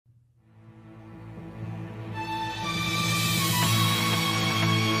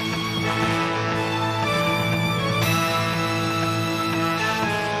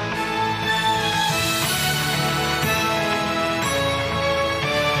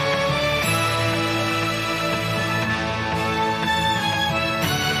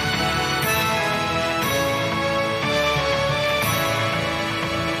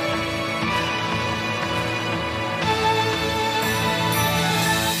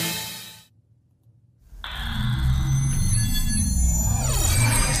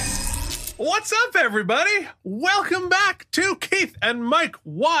What's up, everybody? Welcome back to Keith and Mike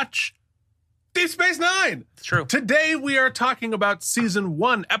Watch Deep Space Nine. It's true. Today we are talking about Season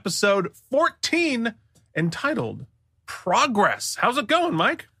 1, Episode 14, entitled Progress. How's it going,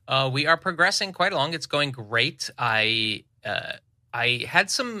 Mike? We are progressing quite along. It's going great. I had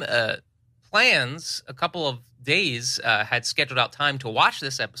some plans, a couple of days, had scheduled out time to watch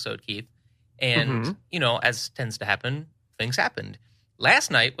this episode, Keith. And, you know, as tends to happen, things happened.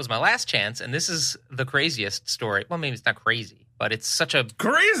 Last night was my last chance, and this is the craziest story. Well, maybe it's not crazy, but it's such a...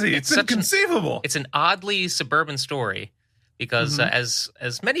 Crazy! It's inconceivable! It's an oddly suburban story, because as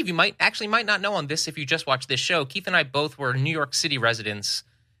many of you might not know on this, if you just watch this show, Keith and I both were New York City residents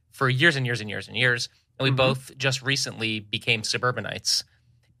for years and years and years and years, and we both just recently became suburbanites.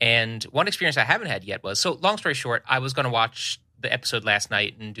 And one experience I haven't had yet was, so long story short, I was going to watch the episode last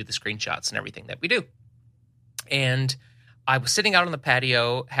night and do the screenshots and everything that we do. And I was sitting out on the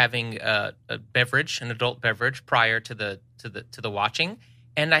patio having a beverage, an adult beverage, prior to the watching,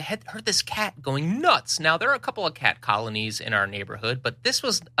 and I had heard this cat going nuts. Now there are a couple of cat colonies in our neighborhood, but this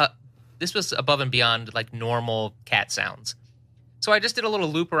was above and beyond like normal cat sounds. So I just did a little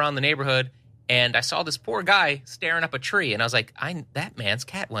loop around the neighborhood, and I saw this poor guy staring up a tree, and I was like, that man's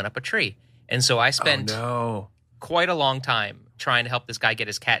cat went up a tree. And so I spent quite a long time trying to help this guy get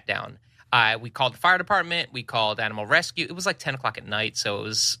his cat down. We called the fire department. We called animal rescue. It was like 10 o'clock at night,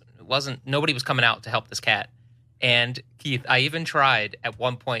 so nobody was coming out to help this cat. And Keith, I even tried at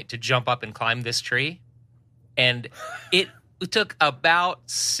one point to jump up and climb this tree, and it took about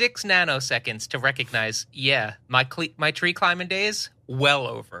 6 nanoseconds to recognize, my tree climbing days, well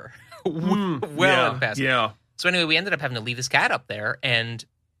over. Past. Yeah. So anyway, we ended up having to leave this cat up there, and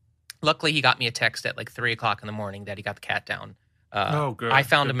luckily he got me a text at like 3 o'clock in the morning that he got the cat down. Good. I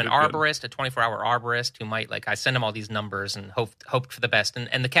found him an arborist, a 24-hour arborist who might, I send him all these numbers and hoped for the best.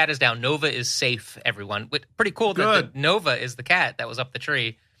 And the cat is down. Nova is safe, everyone. Pretty cool that Nova is the cat that was up the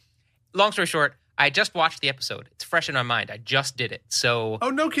tree. Long story short, I just watched the episode. It's fresh in my mind. I just did it. So.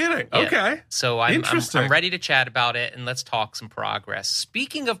 Oh, no kidding. Yeah. Okay. So I'm ready to chat about it, and let's talk some progress.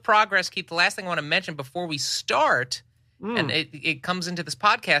 Speaking of progress, Keith, the last thing I want to mention before we start, and it comes into this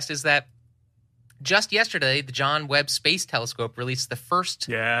podcast, is that just yesterday, the John Webb Space Telescope released the first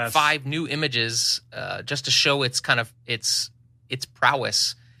 5 new images just to show its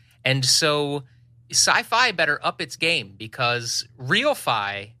prowess. And so sci-fi better up its game, because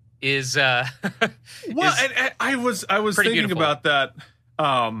real-fi is well, and I was thinking beautiful about that.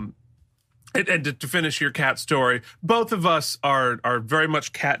 And to finish your cat story, both of us are very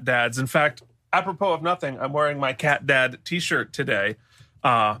much cat dads. In fact, apropos of nothing, I'm wearing my cat dad t-shirt today.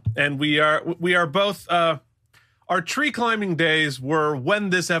 And we are both, our tree climbing days were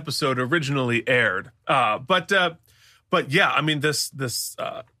when this episode originally aired. But yeah, I mean, this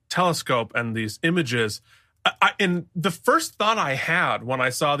telescope and these images, and the first thought I had when I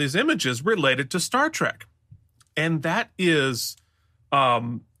saw these images related to Star Trek. And that is,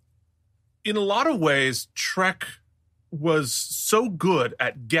 in a lot of ways, Trek was so good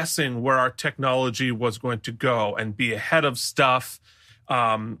at guessing where our technology was going to go and be ahead of stuff.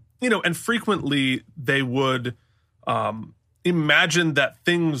 And frequently they would imagine that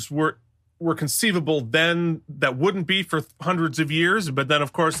things were conceivable then that wouldn't be for hundreds of years. But then,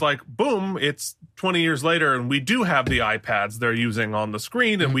 of course, boom, it's 20 years later, and we do have the iPads they're using on the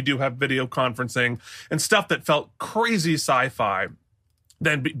screen, and we do have video conferencing and stuff that felt crazy sci-fi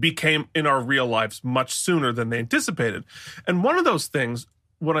then became in our real lives much sooner than they anticipated. And one of those things,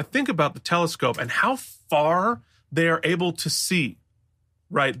 when I think about the telescope and how far they are able to see,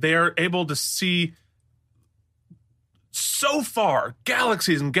 right? They are able to see so far,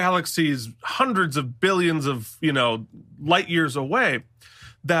 galaxies and galaxies, hundreds of billions of, light years away,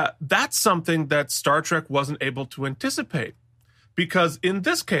 that's something that Star Trek wasn't able to anticipate. Because in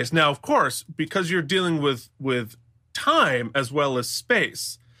this case, now, of course, because you're dealing with time as well as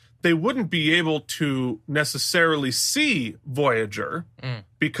space, they wouldn't be able to necessarily see Voyager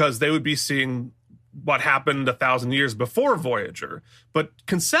because they would be seeing what happened 1,000 years before Voyager. But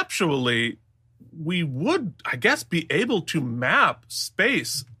conceptually, we would, I guess, be able to map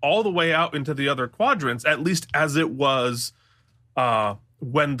space all the way out into the other quadrants, at least as it was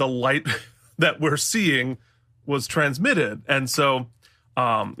when the light that we're seeing was transmitted. And so,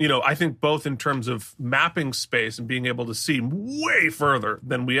 I think both in terms of mapping space and being able to see way further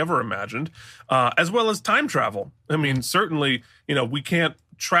than we ever imagined, as well as time travel. I mean, certainly, we can't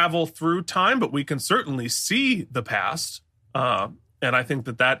travel through time, but we can certainly see the past. And I think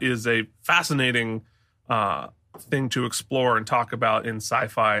that is a fascinating thing to explore and talk about in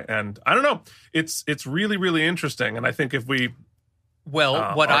sci-fi. And I don't know, it's really, really interesting. And I think if we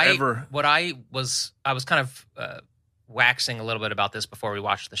Well, what I was kind of waxing a little bit about this before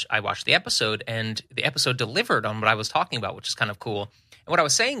I watched the episode, and the episode delivered on what I was talking about, which is kind of cool. And what I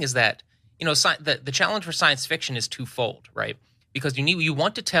was saying is that, you know, the challenge for science fiction is twofold, right? Because you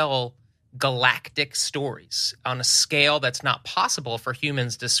want to tell galactic stories on a scale that's not possible for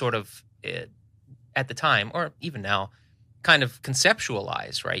humans to sort of at the time, or even now, kind of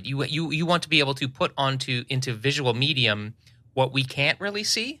conceptualize, right? You want to be able to put into visual medium what we can't really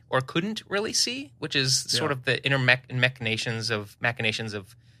see or couldn't really see, which is sort of the inner machinations of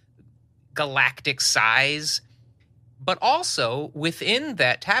galactic size, but also within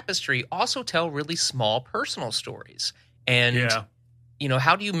that tapestry, also tell really small personal stories. And you know,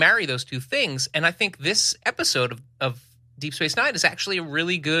 how do you marry those two things? And I think this episode of Deep Space Nine is actually a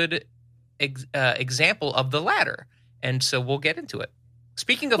really good example of the latter. And so we'll get into it.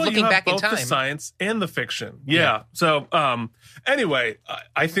 Speaking of looking back in time, the science and the fiction. Yeah. So anyway,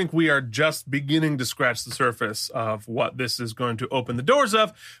 I think we are just beginning to scratch the surface of what this is going to open the doors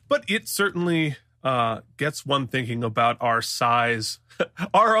of, but it certainly gets one thinking about our size,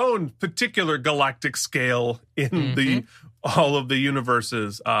 our own particular galactic scale in all of the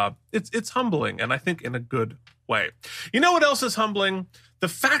universes. It's humbling, and I think in a good way. You know what else is humbling? The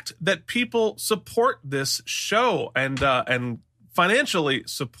fact that people support this show and financially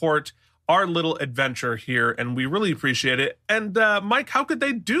support our little adventure here, and we really appreciate it. And Mike, how could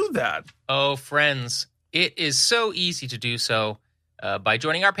they do that? Oh, friends, it is so easy to do so by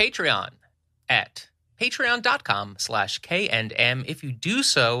joining our Patreon at patreon.com/KNM. If you do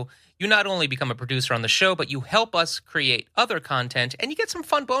so, you not only become a producer on the show, but you help us create other content, and you get some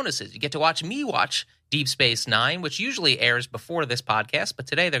fun bonuses. You get to watch me watch Deep Space Nine, which usually airs before this podcast, but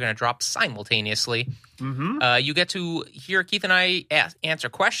today they're going to drop simultaneously. You get to hear Keith and I answer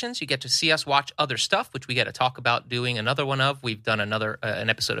questions. You get to see us watch other stuff, which we get to talk about doing another one of. We've done an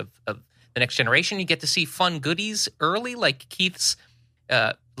episode of The Next Generation. You get to see fun goodies early, like Keith's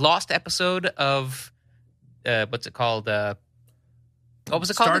lost episode of, what's it called? What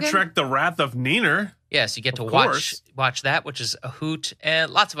was it called again? Star Trek The Wrath of Neener. Yes, you get to watch that, which is a hoot,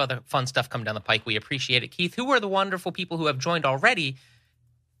 and lots of other fun stuff coming down the pike. We appreciate it. Keith, who are the wonderful people who have joined already?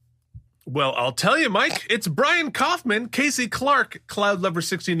 Well, I'll tell you, Mike. It's Brian Kaufman, Casey Clark, Cloud Lover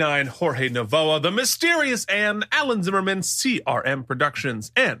 69, Jorge Novoa, The Mysterious Anne, Alan Zimmerman, CRM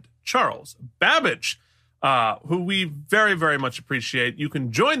Productions, and Charles Babbage, who we very, very much appreciate. You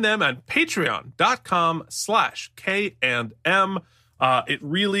can join them at patreon.com/K&M. It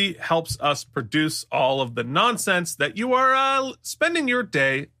really helps us produce all of the nonsense that you are spending your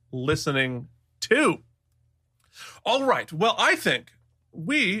day listening to. All right. Well, I think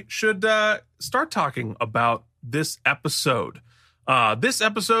we should start talking about this episode. This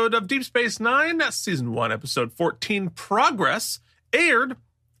episode of Deep Space Nine, Season 1, Episode 14, Progress, aired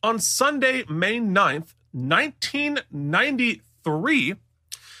on Sunday, May 9th, 1993.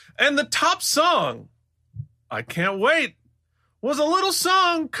 And the top song, I can't wait, was a little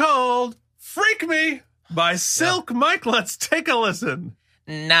song called Freak Me by Silk. Mike, let's take a listen.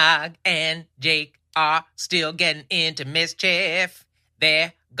 Nog and Jake are still getting into mischief.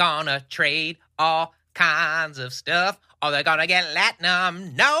 They're gonna trade all kinds of stuff, or they're gonna get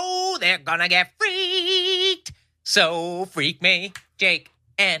latinum. No, they're gonna get freaked. So freak me, Jake,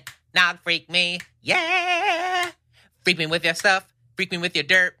 and Nog freak me. Yeah. Freak me with your stuff. Freak me with your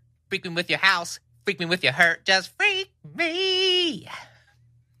dirt. Freak me with your house. Freak me with your hurt. Just freak me.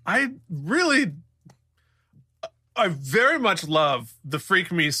 I very much love the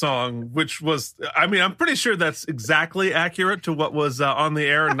Freak Me song, which was, I mean, I'm pretty sure that's exactly accurate to what was on the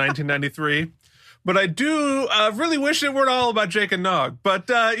air in 1993. But I do really wish it weren't all about Jake and Nog. But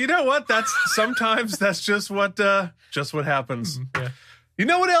you know what? Sometimes that's just what happens. Yeah. You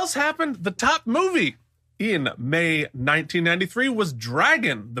know what else happened? The top movie in May 1993 was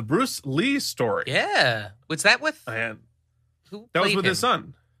Dragon, the Bruce Lee story. Yeah. Was that with? Who that was with his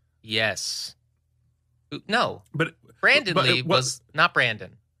son. Yes. No. But Brandon Lee was not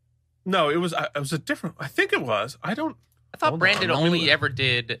Brandon. No, it was a different. I think it was. I thought Brandon only ever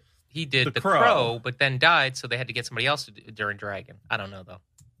did. He did the Crow, but then died, so they had to get somebody else to do during Dragon. I don't know though.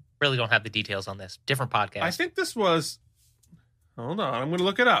 Really don't have the details on this. Different podcast. I think this was. Hold on, I'm going to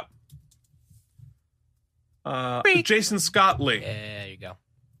look it up. Jason Scott Lee. Yeah, there you go.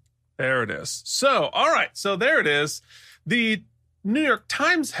 There it is. So, all right. So there it is. The New York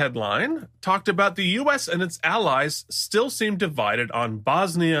Times headline talked about the U.S. and its allies still seem divided on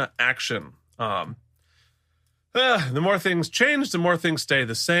Bosnia action. The more things change, the more things stay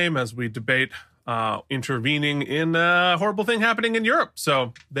the same as we debate intervening in a horrible thing happening in Europe.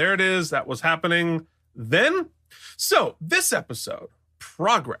 So there it is. That was happening then. So this episode,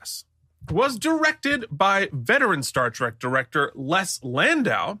 Progress, was directed by veteran Star Trek director Les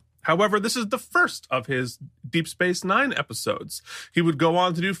Landau. However, this is the first of his Deep Space Nine episodes. He would go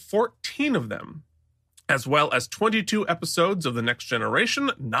on to do 14 of them, as well as 22 episodes of The Next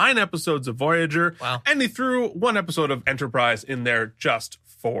Generation, 9 episodes of Voyager, Wow. and he threw 1 episode of Enterprise in there just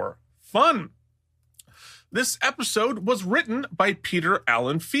for fun. This episode was written by Peter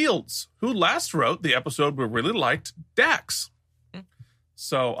Allen Fields, who last wrote the episode we really liked, Dax.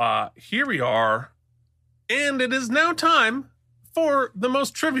 So here we are, and it is now time for the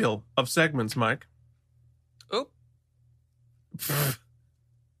most trivial of segments, Mike. Oh.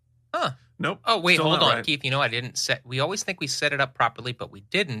 Huh. Nope. Oh, wait, still hold not on, right. Keith. I didn't set... We always think we set it up properly, but we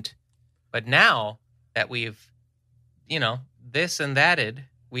didn't. But now that we've, this and thatted,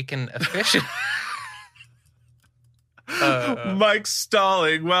 we can officially... Mike's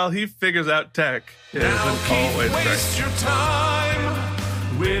stalling while he figures out tech. It isn't always waste your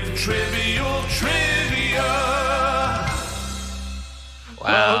time with trivial trivia.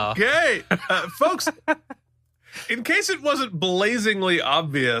 Wow. Okay. Folks, in case it wasn't blazingly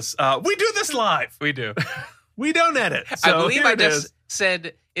obvious, we do this live. We do. We don't edit. So I believe here I it just is.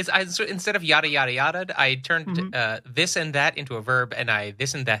 said, instead of yada, yada, yada, I turned this and that into a verb, and I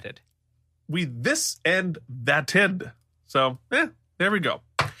this and thatted. We this and thatted. So, there we go.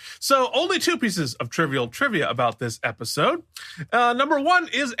 So, only 2 pieces of trivial trivia about this episode. Number 1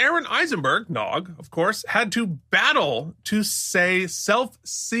 is Aaron Eisenberg, Nog, of course, had to battle to say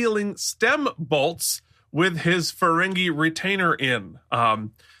self-sealing stem bolts with his Ferengi retainer in,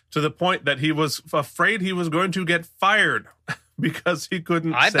 to the point that he was afraid he was going to get fired because he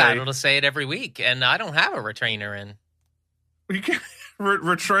couldn't I say... battle to say it every week, and I don't have a retainer in. You can't...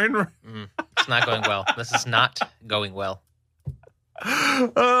 Retrain... It's not going well. This is not going well.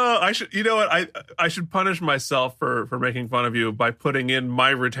 I should, you know what? I should punish myself for making fun of you by putting in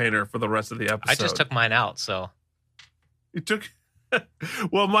my retainer for the rest of the episode. I just took mine out, so You took.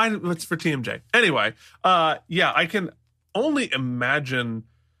 Well, mine was for TMJ. Anyway, yeah, I can only imagine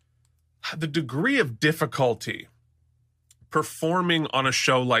the degree of difficulty performing on a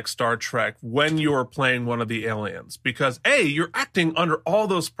show like Star Trek when you're playing one of the aliens, because A, you're acting under all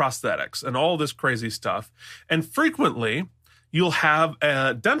those prosthetics and all this crazy stuff, and frequently you'll have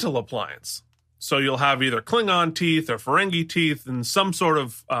a dental appliance. So you'll have either Klingon teeth or Ferengi teeth and some sort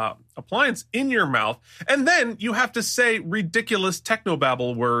of appliance in your mouth, and then you have to say ridiculous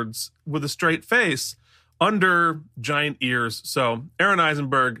technobabble words with a straight face under giant ears. So, Aaron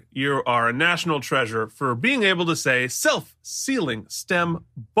Eisenberg, you are a national treasure for being able to say self-sealing stem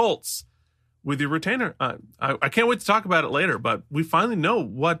bolts with your retainer. I can't wait to talk about it later, but we finally know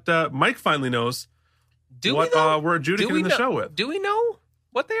what Mike finally knows what we're adjudicating the show with. Do we know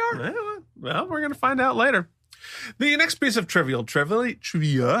what they are? Well, we're going to find out later. The next piece of trivia is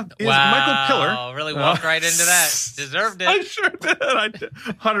Wow, Michael Pillar. Really walked right into that. Deserved it. I sure did. I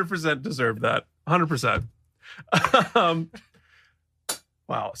 100% deserved that. 100%.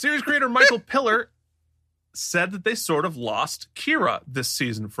 Wow. Series creator Michael Pillar said that they sort of lost Kira this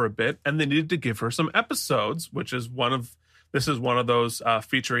season for a bit, and they needed to give her some episodes, this is one of those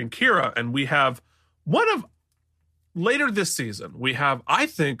featuring Kira, and we have later this season, we have, I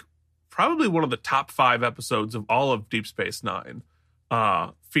think, probably one of the top 5 episodes of all of Deep Space Nine,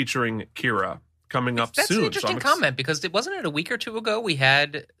 featuring Kira coming up That's soon. an interesting comment, because wasn't it a week or two ago we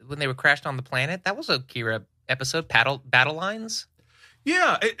had, when they were crashed on the planet, that was a Kira episode, Battle Lines?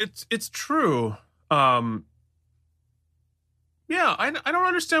 Yeah, it's true. Yeah, I don't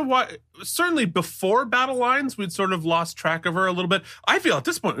understand why. Certainly before Battle Lines, we'd sort of lost track of her a little bit. I feel at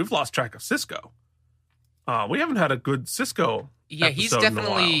this point we've lost track of Cisco. We haven't had a good Cisco. Yeah, he's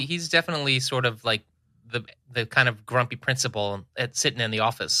definitely sort of like the kind of grumpy principal sitting in the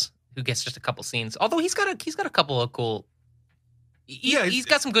office who gets just a couple scenes. Although he's got a couple of cool. He's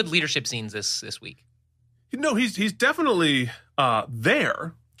got some good leadership scenes this week. No, he's definitely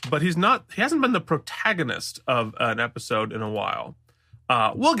there, but he hasn't been the protagonist of an episode in a while.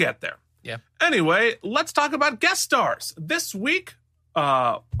 We'll get there. Yeah. Anyway, let's talk about guest stars. This week,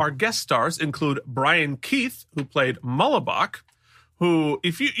 our guest stars include Brian Keith, who played Mullibok, who,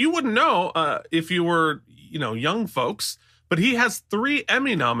 if you wouldn't know, if you were, young folks, but he has 3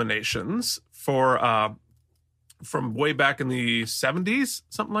 Emmy nominations for from way back in the 70s,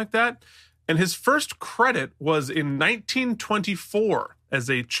 something like that. And his first credit was in 1924 as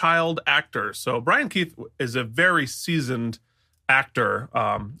a child actor. So Brian Keith is a very seasoned actor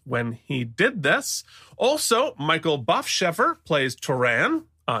when he did this. Also, Michael Bofscheffer plays Turan.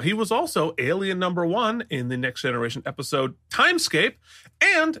 He was also Alien Number 1 in the Next Generation episode Timescape.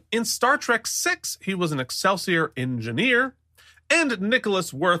 And in Star Trek VI, he was an Excelsior engineer. And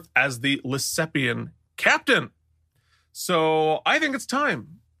Nicholas Worth as the Lysepian captain. So I think it's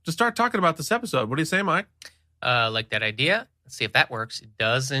time to start talking about this episode. What do you say, Mike? Like that idea? Let's see if that works. It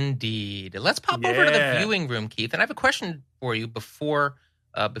does indeed. Let's pop over to the viewing room, Keith. And I have a question for you before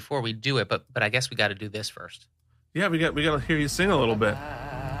we do it, but I guess we got to do this first. Yeah, we got to hear you sing a little bit.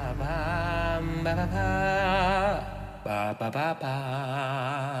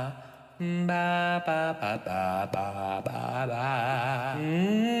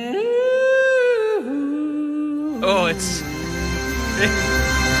 Oh, it's...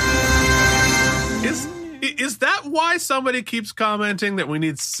 Is that why somebody keeps commenting that we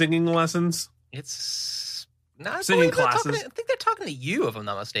need singing lessons? It's not singing classes. I think they're talking to you, if I'm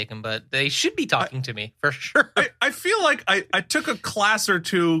not mistaken, but they should be talking to me for sure. I feel like I took a class or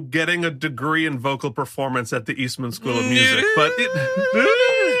two getting a degree in vocal performance at the Eastman School of Music, but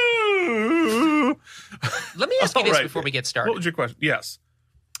Let me ask you this before we get started. What was your question? Yes.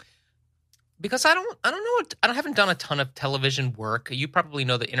 Because I don't know. I haven't done a ton of television work. You probably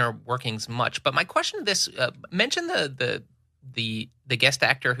know the inner workings much. But my question to this: mention the guest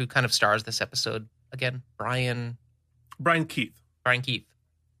actor who kind of stars this episode again, Brian Keith. Brian Keith.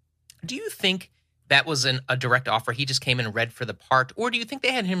 Do you think that was a direct offer? He just came in and read for the part, or do you think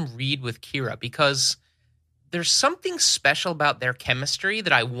they had him read with Kira? Because there's something special about their chemistry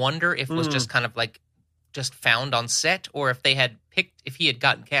that I wonder if was just kind of like just found on set, or if they had picked, if he had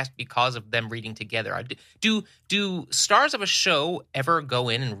gotten cast because of them reading together. Do stars of a show ever go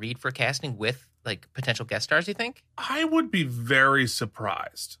in and read for casting with like potential guest stars, you think? I would be very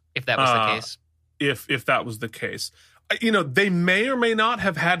surprised if that was the case. If that was the case. They may or may not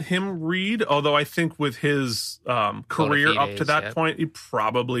have had him read, although I think with his career up to that point,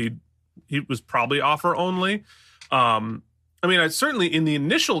 he was probably offer only. I certainly in the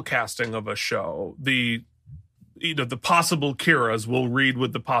initial casting of a show, the possible Kiras will read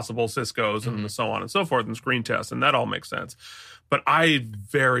with the possible Ciscos and so on and so forth and screen tests, and that all makes sense. But I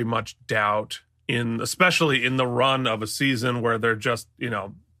very much doubt especially in the run of a season where they're just,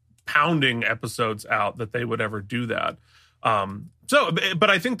 pounding episodes out, that they would ever do that. But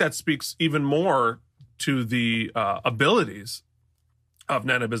I think that speaks even more to the abilities of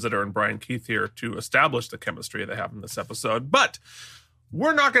Nana Visitor and Brian Keith here to establish the chemistry they have in this episode. But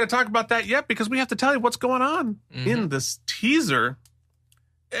we're not going to talk about that yet because we have to tell you what's going on in this teaser.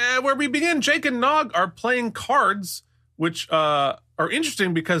 Where we begin, Jake and Nog are playing cards, which are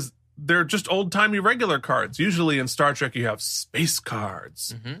interesting because they're just old-timey regular cards. Usually in Star Trek, you have space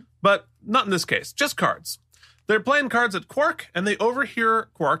cards. But not in this case, just cards. They're playing cards at Quark, and they overhear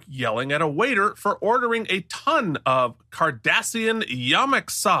Quark yelling at a waiter for ordering a ton of Cardassian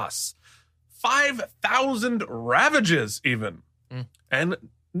Yamak sauce. 5,000 ravages, even. And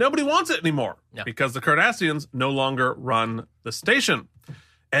nobody wants it anymore because the Cardassians no longer run the station.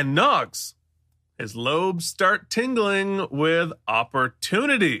 And Nog's, his lobes start tingling with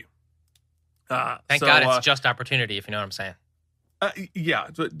opportunity. Thank God it's just opportunity, if you know what I'm saying. Yeah,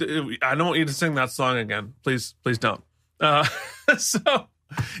 I don't want you to sing that song again. Please don't. So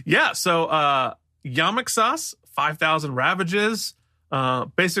Yamak sauce, 5,000 ravages,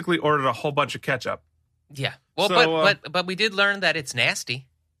 basically ordered a whole bunch of ketchup. Yeah. Well, but we did learn that it's nasty.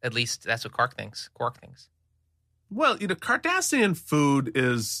 At least that's what Quark thinks. Well, Cardassian food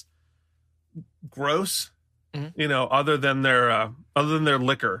is gross. Other than their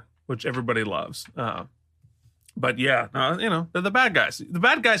liquor, which everybody loves. But yeah, they're the bad guys. The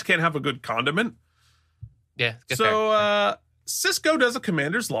bad guys can't have a good condiment. Yeah. So Sisko does a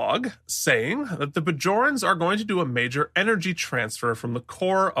commander's log saying that the Bajorans are going to do a major energy transfer from the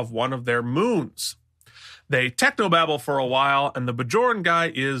core of one of their moons. They technobabble for a while, and the Bajoran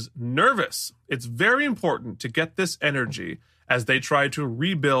guy is nervous. It's very important to get this energy as they try to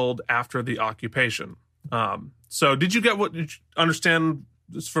rebuild after the occupation. So did you understand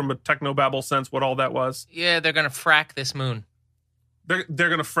just from a technobabble sense what all that was? Yeah, they're going to frack this moon. They're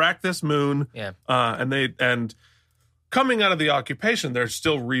going to frack this moon. Yeah. And coming out of the occupation, they're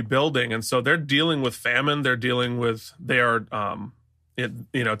still rebuilding, and so they're dealing with famine. They're dealing with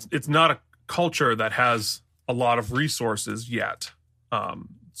it's not a culture that has a lot of resources yet.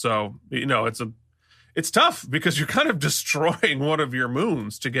 So it's tough because you're kind of destroying one of your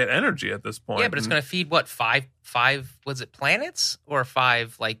moons to get energy at this point. Yeah, but it's going to feed what, five was it planets or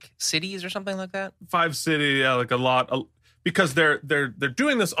 5 like cities or something like that? 5 city, like a lot, because they're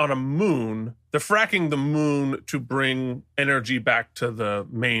doing this on a moon. They're fracking the moon to bring energy back to the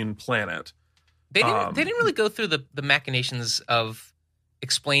main planet. They didn't really go through the machinations of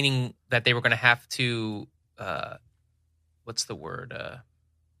explaining that they were going to have to, what's the word?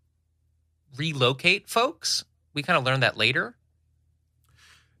 Relocate folks. We kind of learned that later.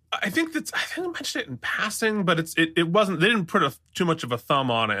 I think I mentioned it in passing, but it wasn't. They didn't put too much of a thumb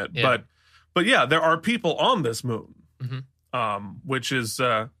on it. Yeah. But yeah, there are people on this moon, which is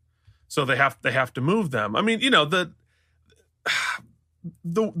so they have to move them. I mean,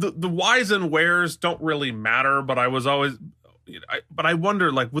 the whys and wheres don't really matter. But I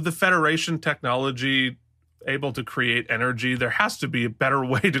wonder, like, with the Federation technology able to create energy, there has to be a better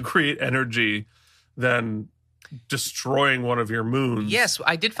way to create energy than destroying one of your moons. Yes,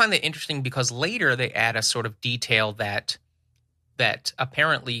 I did find that interesting because later they add a sort of detail that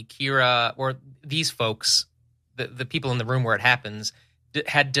apparently Kira or these folks, the people in the room where it happens,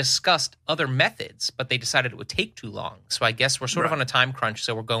 had discussed other methods, but they decided it would take too long. So I guess we're sort of on a time crunch,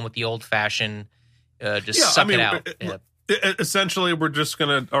 so we're going with the old-fashioned, suck it out. Essentially, we're just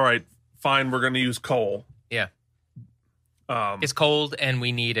going to, all right, fine, we're going to use coal. Yeah. It's cold and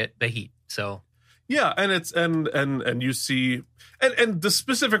we need the heat, so... Yeah, and it's and you see and the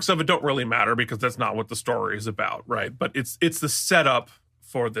specifics of it don't really matter because that's not what the story is about, right? But it's the setup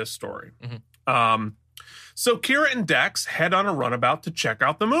for this story. So Kira and Dax head on a runabout to check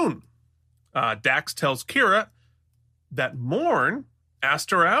out the moon. Dax tells Kira that Morn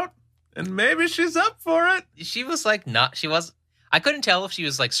asked her out, and maybe she's up for it. She was like, not. She was. I couldn't tell if she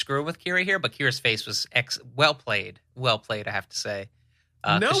was like screwing with Kira here, but Kira's face was well played. Well played, I have to say.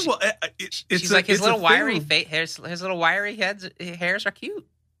 She's like his little wiry face. His little wiry hairs are cute.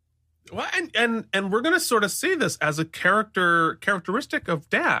 Well, and we're gonna sort of see this as a characteristic of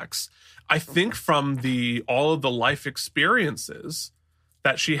Dax. I think from all of the life experiences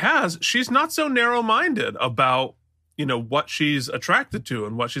that she has, she's not so narrow-minded about what she's attracted to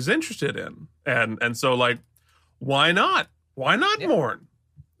and what she's interested in, and so like, why not? Why not Morn?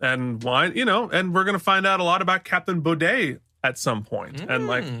 And why and we're gonna find out a lot about Captain Baudet at some point. And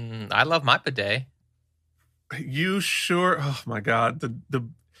like, I love my bidet. You sure? Oh my God. The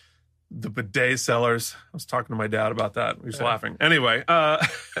bidet sellers. I was talking to my dad about that. He was laughing. Anyway.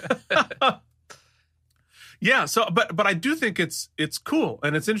 Yeah. So, but I do think it's cool.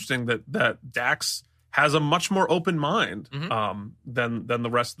 And it's interesting that Dax has a much more open mind, than the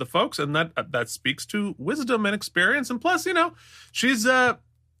rest of the folks. And that speaks to wisdom and experience. And plus, she's,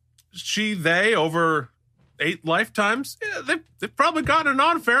 they over 8 lifetimes, they've probably gotten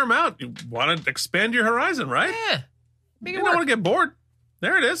on a fair amount. You want to expand your horizon, right? Yeah. You don't want to get bored.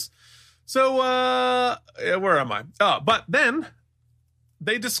 There it is. So, where am I? But then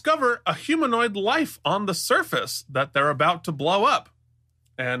they discover a humanoid life on the surface that they're about to blow up.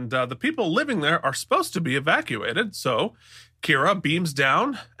 And the people living there are supposed to be evacuated. So Kira beams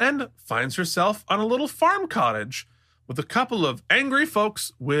down and finds herself on a little farm cottage with a couple of angry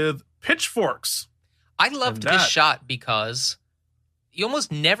folks with pitchforks. I loved this shot because you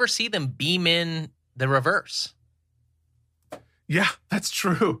almost never see them beam in the reverse. Yeah, that's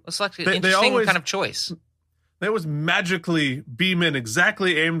true. It's like an interesting kind of choice. They always magically beam in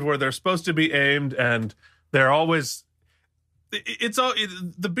exactly aimed where they're supposed to be aimed, and they're always...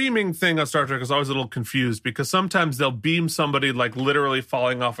 the beaming thing on Star Trek is always a little confused because sometimes they'll beam somebody like literally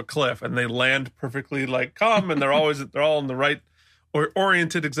falling off a cliff and they land perfectly like calm and they're all in the right or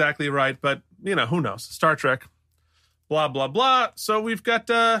oriented exactly right. But, who knows? Star Trek, blah, blah, blah. So we've got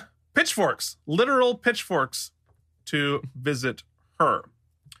pitchforks, literal pitchforks to visit her.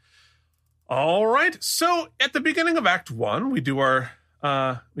 All right. So at the beginning of Act 1, we do our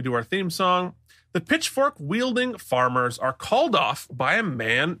theme song. The pitchfork-wielding farmers are called off by a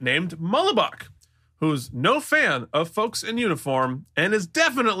man named Mullibok, who's no fan of folks in uniform and is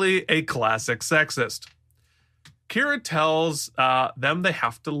definitely a classic sexist. Kira tells them they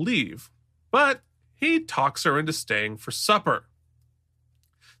have to leave, but he talks her into staying for supper.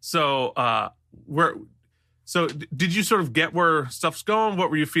 So, did you sort of get where stuff's going? What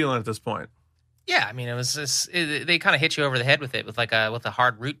were you feeling at this point? Yeah, I mean, it was they kind of hit you over the head with it with a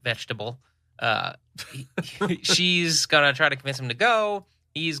hard root vegetable. She's gonna try to convince him to go.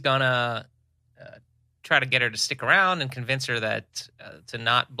 He's gonna try to get her to stick around and convince her that to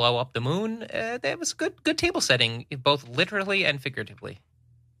not blow up the moon. That was good table setting, both literally and figuratively.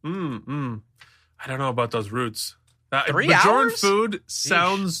 I don't know about those roots. 3 Bajoran hours? food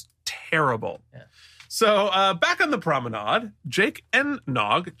sounds terrible. Yeah. So back on the promenade, Jake and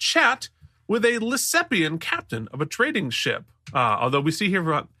Nog chat with a Lysepian captain of a trading ship. Although we see here,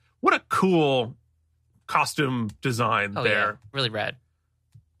 what a cool costume design there. Yeah, really rad.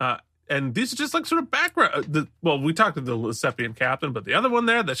 and these are just like sort of background. We talked to the Lesepian captain, but the other one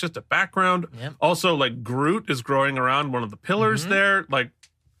there, that's just a background. Yep. Also, like Groot is growing around one of the pillars there. Like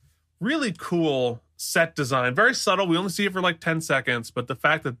really cool set design, very subtle. We only see it for like 10 seconds, but the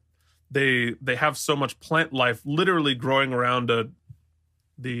fact that they have so much plant life literally growing around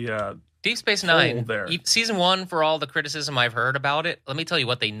the Deep Space Nine, there. Season 1, for all the criticism I've heard about it, let me tell you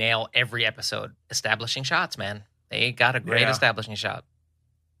what they nail every episode. Establishing shots, man. They got a great establishing shot.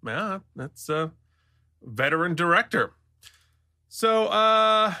 Yeah, that's a veteran director. So,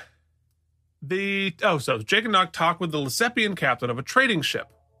 so Jake and Nog talk with the Lesepian captain of a trading ship.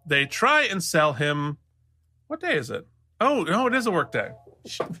 They try and sell him. What day is it? Oh, no, it is a work day.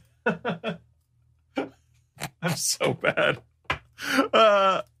 I'm so bad.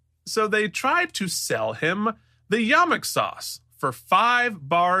 So they tried to sell him the Yamak sauce for 5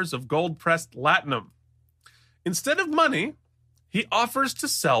 bars of gold-pressed latinum. Instead of money, he offers to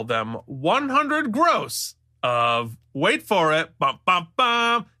sell them 100 gross of, wait for it,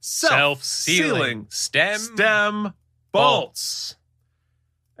 self-sealing stem bolts.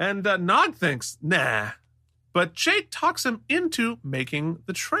 And Nog thinks, nah. But Jake talks him into making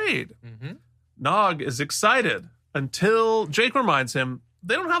the trade. Mm-hmm. Nog is excited until Jake reminds him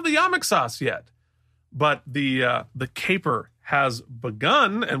they don't have the Yamak sauce yet. But the caper has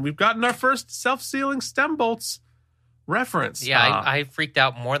begun, and we've gotten our first self-sealing stem bolts reference. Yeah, I freaked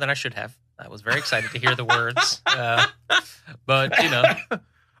out more than I should have. I was very excited to hear the words. But, you know.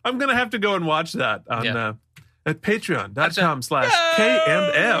 I'm going to have to go and watch that on at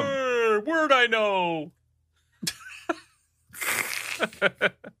patreon.com/KMM. Word I know.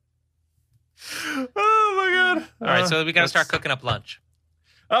 Oh, my God. All right, so we got to start cooking up lunch.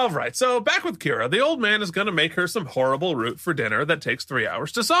 All right, so back with Kira. The old man is going to make her some horrible root for dinner that takes 3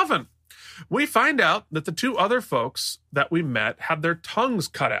 hours to soften. We find out that the 2 other folks that we met had their tongues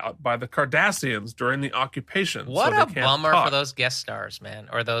cut out by the Cardassians during the occupation. What a bummer for those guest stars, man,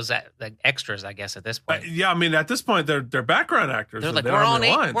 or those extras, I guess, at this point. Yeah, I mean, at this point, they're background actors. They're like, we're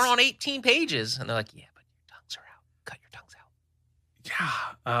on 18 pages, and they're like, yeah, but your tongues are out. Cut your tongues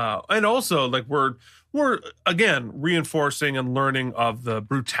out. Yeah, and also like we're again reinforcing and learning of the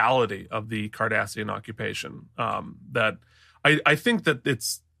brutality of the Cardassian occupation. That I think that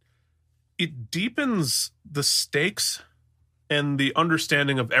it deepens the stakes and the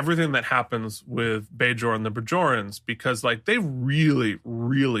understanding of everything that happens with Bajor and the Bajorans, because like they really,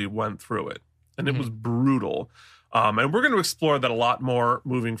 really went through it, and it was brutal. And we're going to explore that a lot more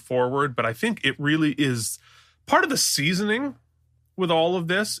moving forward. But I think it really is part of the seasoning with all of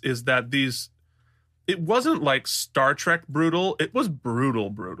this is that it wasn't like Star Trek brutal. It was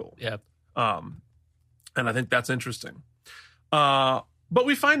brutal. Yep. And I think that's interesting. But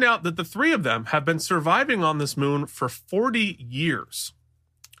we find out that the 3 of them have been surviving on this moon for 40 years.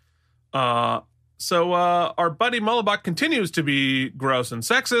 So our buddy Mullibok continues to be gross and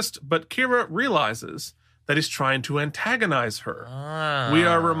sexist, but Kira realizes that he's trying to antagonize her. We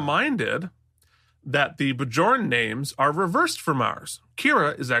are reminded that the Bajoran names are reversed from ours.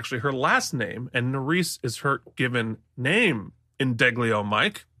 Kira is actually her last name, and Nerys is her given name in Deglio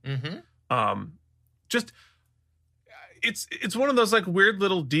Mike. Mm-hmm. It's one of those like weird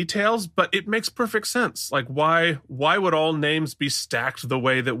little details, but it makes perfect sense. Like why would all names be stacked the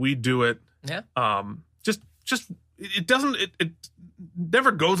way that we do it? Yeah. It doesn't it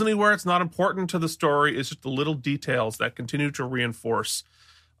never goes anywhere. It's not important to the story. It's just the little details that continue to reinforce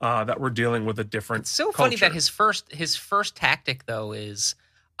that we're dealing with a different. It's so culture. funny that his first tactic though is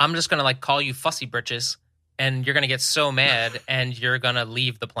I'm just gonna like call you fussy britches, and you're gonna get so mad and you're gonna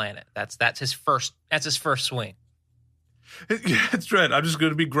leave the planet. That's his first swing. Yeah, it's right. I'm just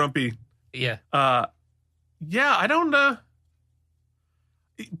going to be grumpy. Yeah. I don't.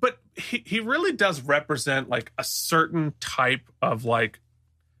 But he really does represent like a certain type of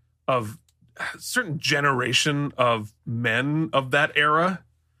certain generation of men of that era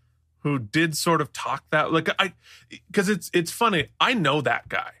who did sort of talk that because it's funny. I know that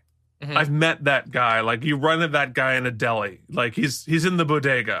guy. Mm-hmm. I've met that guy. Like you run into that guy in a deli. Like he's in the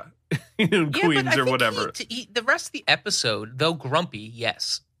bodega. In Queens or whatever. The rest of the episode, though grumpy,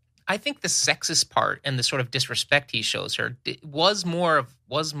 yes, I think the sexist part and the sort of disrespect he shows her was more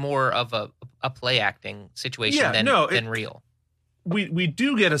of a play acting situation than real. We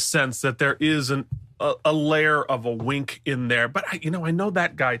do get a sense that there is a layer of a wink in there, but I know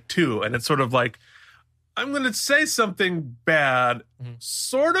that guy too, and it's sort of like I'm going to say something bad,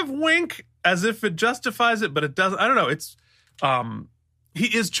 sort of wink, as if it justifies it, but it doesn't. I don't know. It's he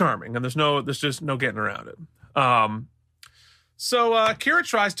is charming, and there's just no getting around it. So Kira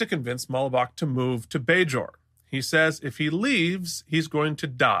tries to convince Mullibok to move to Bajor. He says if he leaves, he's going to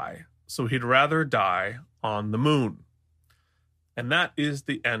die. so he'd rather die on the moon. And that is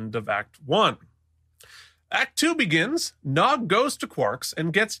the end of Act 1. Act 2 begins. Nog goes to Quark's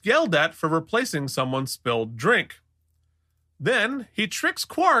and gets yelled at for replacing someone's spilled drink. Then he tricks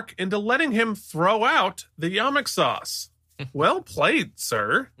Quark into letting him throw out the yamak sauce. Well played,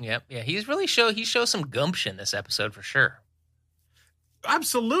 sir. Yep. Yeah, he shows some gumption this episode for sure.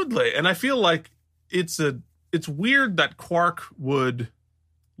 Absolutely. And I feel like it's weird that Quark would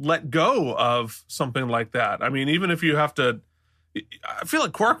let go of something like that. I mean, even if you have to, I feel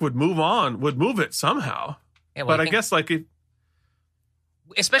like Quark would move it somehow. Yeah, well, but I guess like it,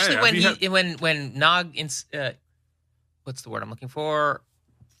 especially when Nog what's the word I'm looking for?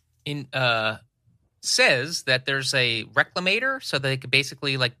 Says that there's a reclamator, so they could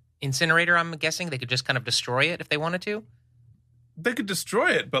basically like incinerator. I'm guessing they could just kind of destroy it if they wanted to. They could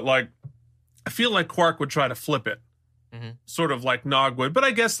destroy it, but like I feel like Quark would try to flip it, sort of like Nog would. But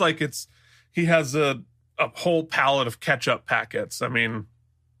I guess like he has a whole pallet of ketchup packets. I mean,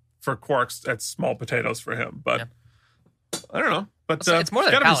 for Quark's, that's small potatoes for him. But yeah. I don't know. But it's more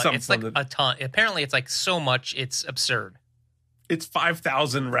than a pallet. It's like a ton. Apparently, it's like so much. It's absurd. It's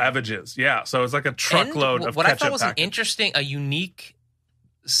 5,000 ravages. Yeah, so it's like a truckload of what ketchup I thought was packets. a unique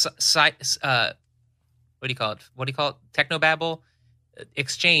site. What do you call it? Technobabble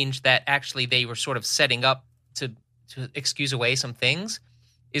exchange that actually they were sort of setting up to excuse away some things.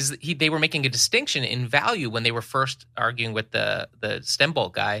 They were making a distinction in value when they were first arguing with the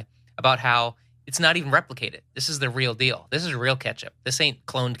Stembolt guy about how it's not even replicated. This is the real deal. This is real ketchup. This ain't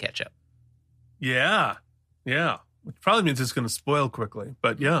cloned ketchup. Yeah. Which probably means it's going to spoil quickly.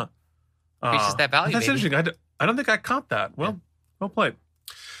 But yeah. Increases that value, That's baby. interesting. I don't think I caught that. Well played.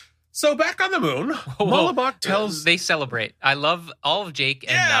 So back on the moon, Mullibok tells... They celebrate. I love all of Jake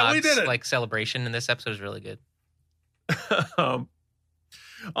and Nog's like celebration, and this episode is really good.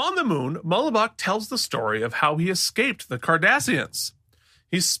 On the moon, Mullibok tells the story of how he escaped the Cardassians.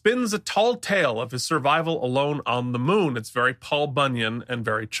 He spins a tall tale of his survival alone on the moon. It's very Paul Bunyan and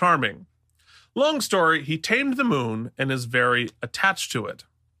very charming. Long story, he tamed the moon and is very attached to it.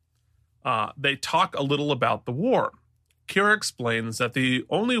 They talk a little about the war. Kira explains that the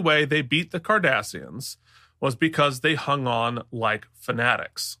only way they beat the Cardassians was because they hung on like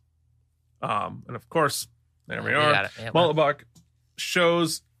fanatics. And of course, there we are. Yeah, Mullibok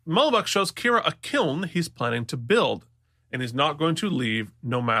shows Kira a kiln he's planning to build, and he's not going to leave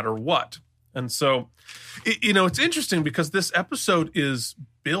no matter what. And so, it's interesting because this episode is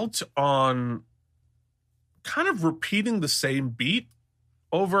built on kind of repeating the same beat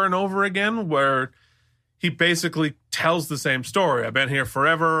over and over again, where he basically tells the same story. I've been here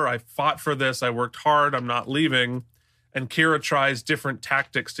forever. I fought for this. I worked hard. I'm not leaving. And Kira tries different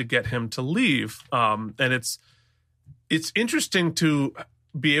tactics to get him to leave. And it's interesting to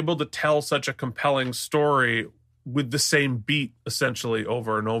be able to tell such a compelling story with the same beat essentially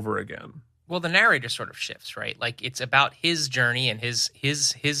over and over again. Well, the narrator sort of shifts, right? Like it's about his journey and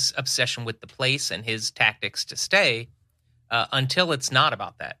his obsession with the place and his tactics to stay until it's not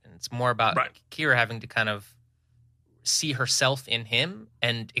about that. And it's more about Kira having to kind of see herself in him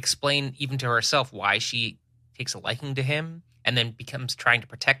and explain even to herself why she takes a liking to him and then becomes trying to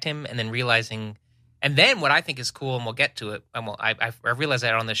protect him and then realizing. And then what I think is cool, and we'll get to it, and I realize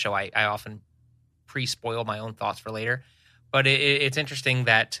that on this show I often pre-spoil my own thoughts for later, but it's interesting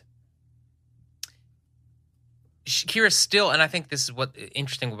that Kira still, and I think this is what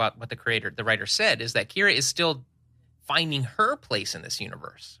interesting about what the writer said, is that Kira is still finding her place in this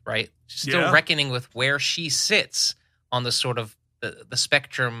universe, right? She's still reckoning with where she sits on the sort of the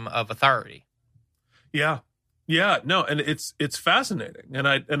spectrum of authority. Yeah, no, and it's fascinating, and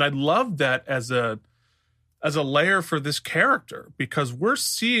I love that as a layer for this character, because we're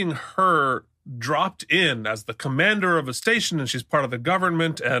seeing her dropped in as the commander of a station, and she's part of the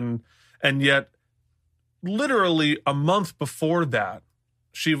government, and yet literally a month before that,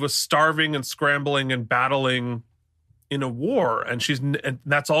 she was starving and scrambling and battling in a war, and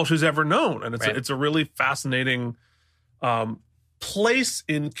that's all she's ever known. And it's a really fascinating place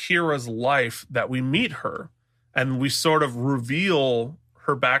in Kira's life that we meet her and we sort of reveal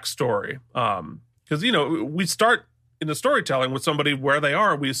her backstory. Because, we start in the storytelling with somebody where they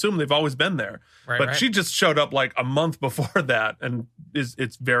are. We assume they've always been there. But she just showed up like a month before that, and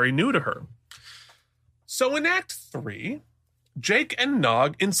it's very new to her. So in Act 3, Jake and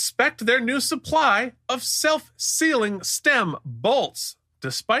Nog inspect their new supply of self-sealing stem bolts,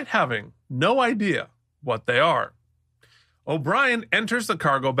 despite having no idea what they are. O'Brien enters the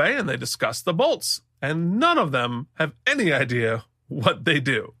cargo bay and they discuss the bolts, and none of them have any idea what they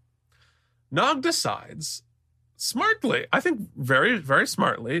do. Nog decides, smartly, I think very, very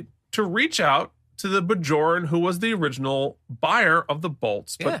smartly, to reach out to the Bajoran who was the original buyer of the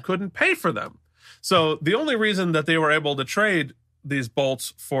bolts, but couldn't pay for them. So the only reason that they were able to trade these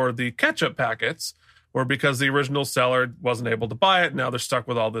bolts for the ketchup packets were because the original seller wasn't able to buy it. Now they're stuck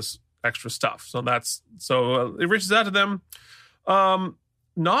with all this extra stuff. So it reaches out to them.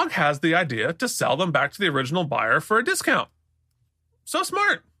 Nog has the idea to sell them back to the original buyer for a discount. So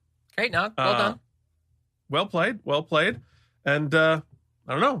smart. Great, Nog. Well done. Well played. And I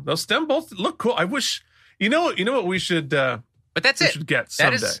don't know, those stem bolts look cool. I wish, you know what we should. But that's should get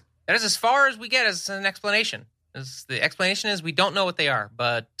someday. That is as far as we get as an explanation. The explanation is we don't know what they are,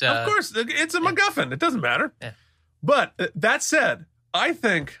 but of course it's a MacGuffin. It doesn't matter. Yeah. But that said, I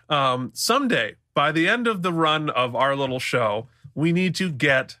think someday by the end of the run of our little show, we need to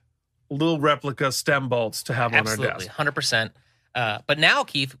get little replica stem bolts to have on our desk. Absolutely, 100%. But now,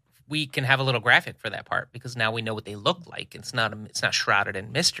 Keith, we can have a little graphic for that part because now we know what they look like. It's not shrouded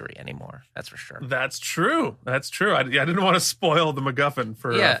in mystery anymore. That's for sure. That's true. I didn't want to spoil the MacGuffin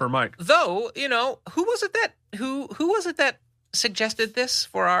for Mike. Though, who was it that suggested this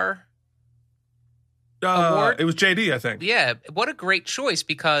for our award? It was JD, I think. Yeah, what a great choice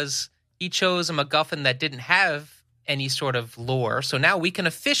because he chose a MacGuffin that didn't have any sort of lore. So now we can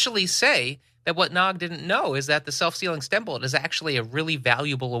officially say that what Nog didn't know is that the self-sealing stem bolt is actually a really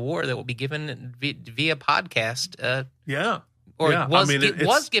valuable award that will be given via podcast. It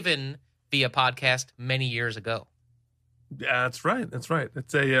was given via podcast many years ago. Yeah, that's right. It's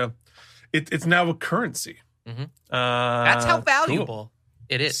it's now a currency. Mm-hmm. That's how valuable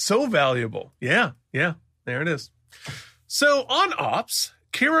it is. So valuable. Yeah. There it is. So on Ops,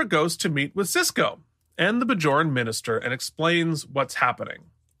 Kira goes to meet with Sisko and the Bajoran minister and explains what's happening.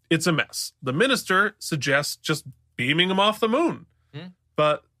 It's a mess. The minister suggests just beaming him off the moon.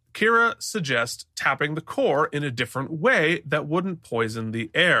 But Kira suggests tapping the core in a different way that wouldn't poison the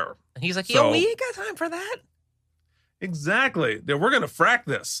air. And he's like, we ain't got time for that. Exactly. We're going to frack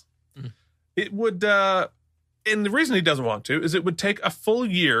this. It would, and the reason he doesn't want to is it would take a full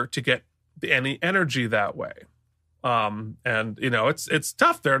year to get any energy that way. And, it's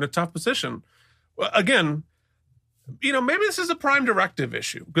tough. They're in a tough position. Again, maybe this is a Prime Directive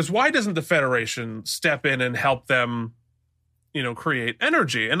issue because why doesn't the Federation step in and help them, create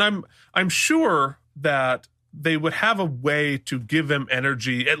energy? And I'm sure that they would have a way to give them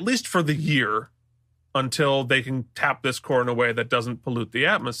energy at least for the year until they can tap this core in a way that doesn't pollute the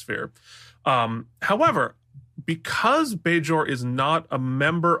atmosphere. However, because Bajor is not a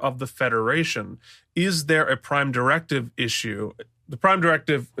member of the Federation, is there a Prime Directive issue? The Prime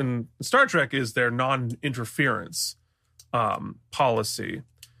Directive in Star Trek is their non-interference policy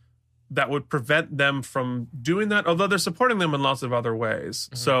that would prevent them from doing that, although they're supporting them in lots of other ways.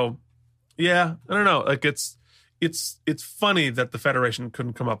 Mm-hmm. So, yeah, I don't know. Like it's funny that the Federation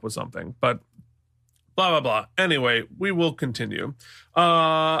couldn't come up with something, but blah, blah, blah. Anyway, we will continue.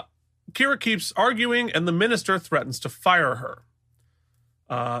 Kira keeps arguing, and the minister threatens to fire her.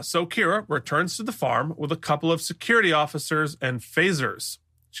 So Kira returns to the farm with a couple of security officers and phasers.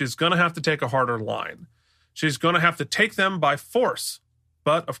 She's going to have to take a harder line. She's going to have to take them by force.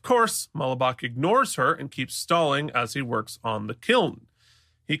 But, of course, Mullibok ignores her and keeps stalling as he works on the kiln.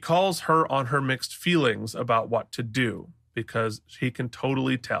 He calls her on her mixed feelings about what to do because he can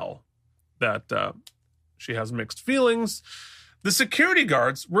totally tell that she has mixed feelings. The security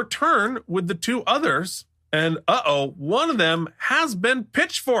guards return with the two others, and one of them has been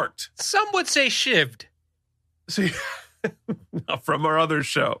pitchforked. Some would say shivved. See, from our other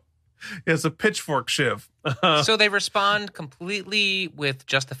show. It's a pitchfork shiv. So they respond completely with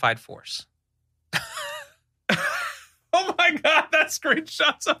justified force. Oh my God, that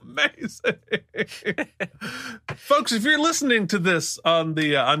screenshot's amazing. Folks, if you're listening to this on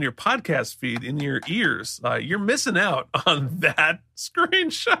your podcast feed in your ears, you're missing out on that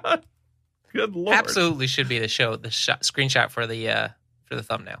screenshot. Good Lord. Absolutely should be the screenshot for the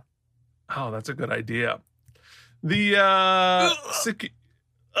thumbnail. Oh, that's a good idea.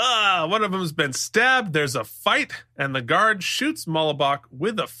 One of them's been stabbed. There's a fight, and the guard shoots Mullibok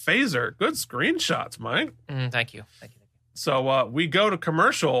with a phaser. Good screenshots, Mike. Thank you. So we go to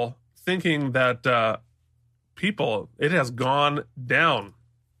commercial thinking that it has gone down.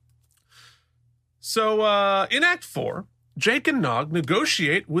 So in Act 4, Jake and Nog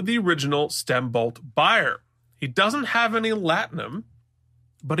negotiate with the original stem bolt buyer. He doesn't have any latinum,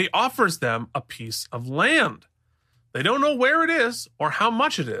 but he offers them a piece of land. They don't know where it is or how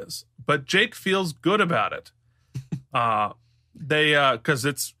much it is, but Jake feels good about it. Because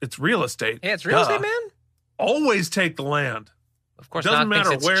it's real estate. Yeah, it's real estate, man. Always take the land. Of course, Doesn't Nog thinks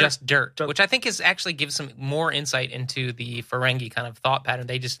matter it's where- just dirt, which I think is actually gives some more insight into the Ferengi kind of thought pattern.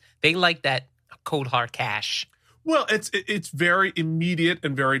 They like that cold hard cash. Well, it's very immediate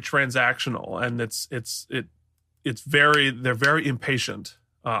and very transactional, and they're very impatient.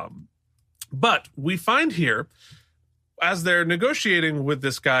 But we find here, as they're negotiating with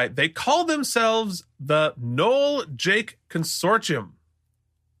this guy, they call themselves the Noel Jake Consortium,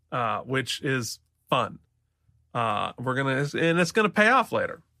 which is fun. It's gonna pay off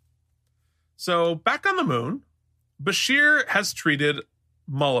later. So back on the moon, Bashir has treated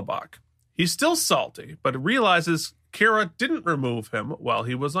Mullibok. He's still salty, but realizes Kira didn't remove him while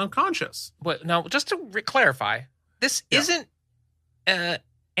he was unconscious. But now, just to clarify, this isn't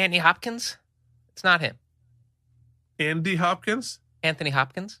Anthony Hopkins. It's not him. Andy Hopkins? Anthony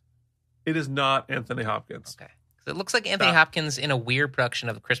Hopkins. It is not Anthony Hopkins. Okay, 'cause it looks like Anthony Hopkins in a weird production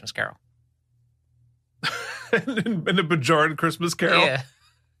of A Christmas Carol. in a Bajoran Christmas Carol. Yeah.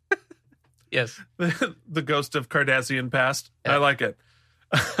 Yes. The ghost of Cardassian past. Yeah. I like it.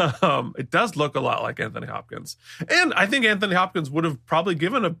 It does look a lot like Anthony Hopkins. And I think Anthony Hopkins would have probably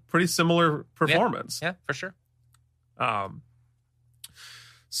given a pretty similar performance. Yeah, for sure.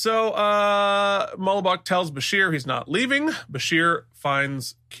 So Mullibok tells Bashir he's not leaving. Bashir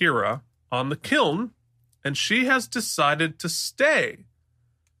finds Kira on the kiln, and she has decided to stay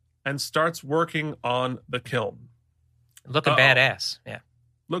and starts working on the kiln. Looking badass. Yeah.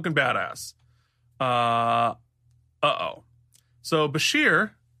 Looking badass. So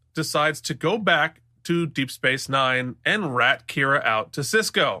Bashir decides to go back to Deep Space Nine and rat Kira out to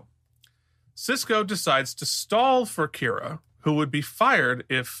Sisko. Sisko decides to stall for Kira, who would be fired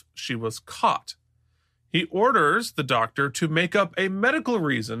if she was caught. He orders the doctor to make up a medical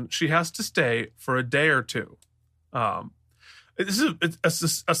reason she has to stay for a day or two. This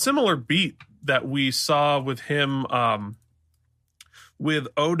is a similar beat that we saw with him with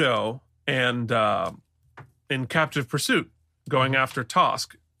Odo and in Captive Pursuit going after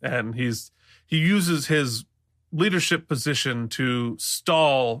Tosk, and he uses his leadership position to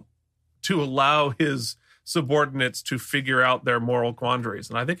stall to allow his subordinates to figure out their moral quandaries,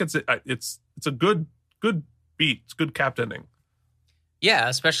 and I think it's a good beat. It's good captaining. Yeah,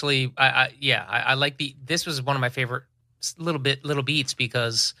 especially I like this was one of my favorite little beats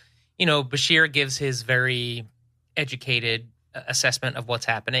because Bashir gives his very educated assessment of what's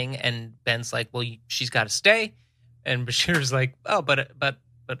happening, and Ben's like, well, she's got to stay, and Bashir's like, oh, but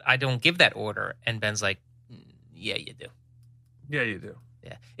I don't give that order, and Ben's like, yeah, you do. Yeah, you do.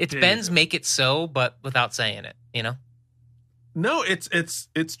 Yeah, it's Ben's make it so, but without saying it, No,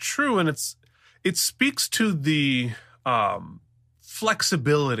 it's true, and it speaks to the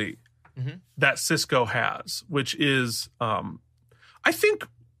flexibility that Sisko has, which is, I think,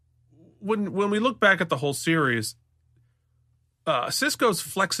 when we look back at the whole series, Sisko's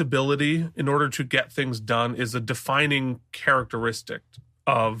flexibility in order to get things done is a defining characteristic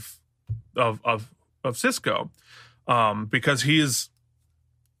of Sisko, because he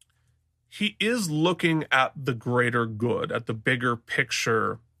is looking at the greater good, at the bigger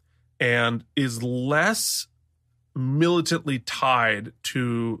picture, and is less militantly tied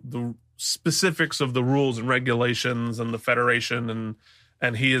to the specifics of the rules and regulations and the Federation,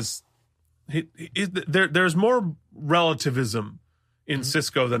 and there's more relativism in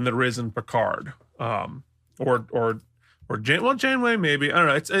Sisko than there is in Picard, or Janeway maybe. I don't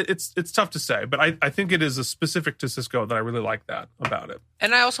know. It's tough to say, but I think it is a specific to Sisko that I really like that about it.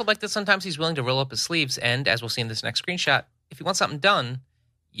 And I also like that sometimes he's willing to roll up his sleeves, and as we'll see in this next screenshot, if you want something done,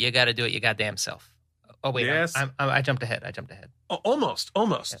 you got to do it your goddamn self. Oh wait, yes. I jumped ahead. Oh, almost.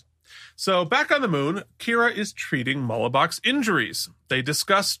 Yeah. So back on the moon, Kira is treating Mullibok's injuries. They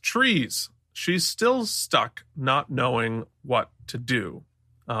discuss trees. She's still stuck, not knowing what to do.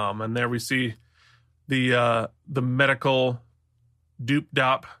 And there we see the medical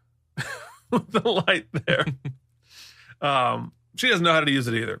doop-dop with the light there. She doesn't know how to use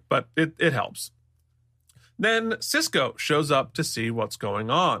it either, but it helps. Then Sisko shows up to see what's going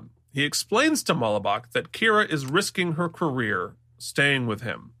on. He explains to Mullibok that Kira is risking her career staying with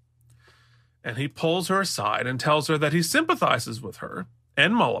him. And he pulls her aside and tells her that he sympathizes with her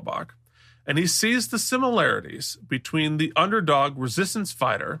and Mullibok, and he sees the similarities between the underdog resistance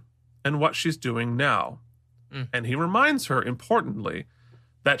fighter and what she's doing now. And he reminds her, importantly,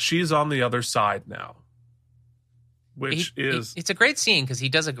 that she's on the other side now. It's a great scene because he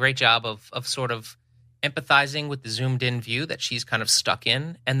does a great job of sort of empathizing with the zoomed in view that she's kind of stuck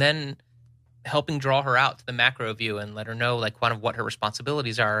in, and then helping draw her out to the macro view and let her know like kind of what her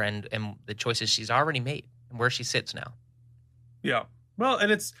responsibilities are and the choices she's already made and where she sits now. Yeah. Well,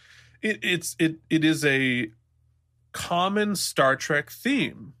 and it is a common Star Trek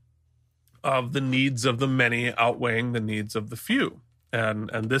theme of the needs of the many outweighing the needs of the few. And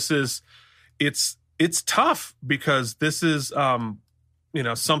this is, it's tough because this is,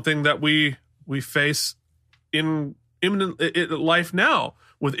 something that we face in life now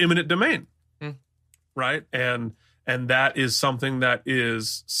with imminent domain, right? And that is something that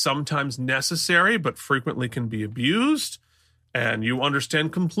is sometimes necessary, but frequently can be abused. And you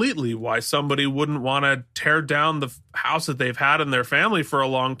understand completely why somebody wouldn't want to tear down the house that they've had in their family for a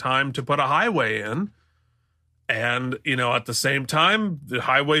long time to put a highway in. And, at the same time, the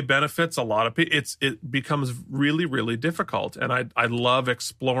highway benefits a lot of people. It becomes really, really difficult. And I love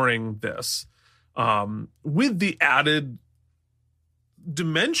exploring this with the added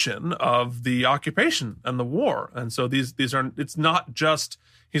dimension of the occupation and the war. And so these are, it's not just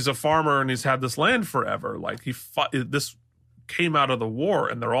he's a farmer and he's had this land forever. Like this came out of the war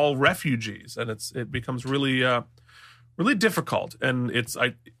and they're all refugees, and it becomes really really difficult. And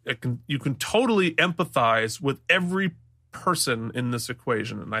you can totally empathize with every person in this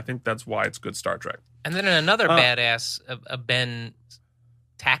equation, and I think that's why it's good Star Trek. And then another badass Ben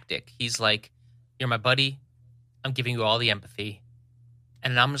tactic, he's like, "You're my buddy. I'm giving you all the empathy,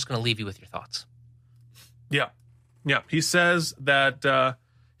 and I'm just going to leave you with your thoughts." Yeah. He says that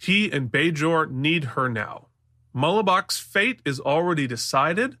he and Bajor need her now. Mullibok's fate is already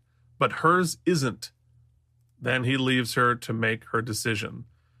decided, but hers isn't. Then he leaves her to make her decision.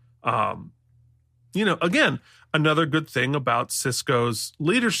 Again, another good thing about Sisko's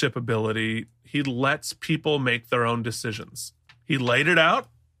leadership ability, he lets people make their own decisions. He laid it out.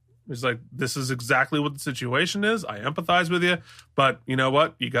 He's like, this is exactly what the situation is. I empathize with you, but you know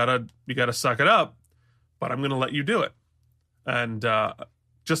what? You gotta suck it up, but I'm going to let you do it. And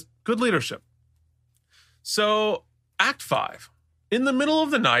just good leadership. So, Act 5. In the middle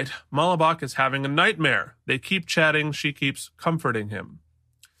of the night, Mullibok is having a nightmare. They keep chatting. She keeps comforting him.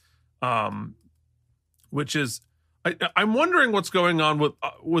 Which is, I'm wondering what's going on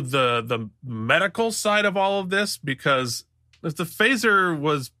with the medical side of all of this, because if the phaser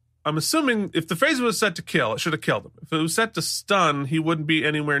was, I'm assuming if the phaser was set to kill, it should have killed him. If it was set to stun, he wouldn't be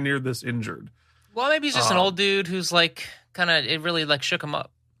anywhere near this injured. Well, maybe he's just an old dude who's like, it really like shook him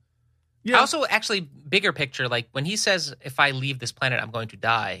up. Yeah. Also, actually, bigger picture, like when he says, if I leave this planet, I'm going to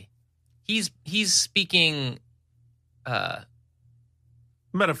die, he's speaking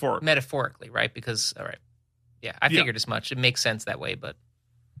metaphorically, right? Because, all right. Yeah, I figured as much. It makes sense that way, but.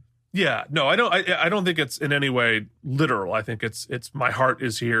 Yeah, no, I don't think it's in any way literal. I think it's my heart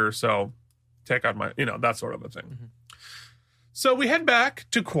is here, so take out my, that sort of a thing. Mm-hmm. So we head back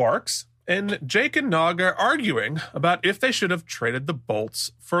to Quark's. And Jake and Nog are arguing about if they should have traded the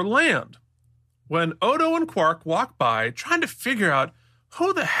bolts for land, when Odo and Quark walk by trying to figure out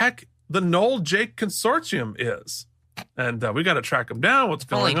who the heck the Noel-Jake Consortium is. And we got to track them down, what's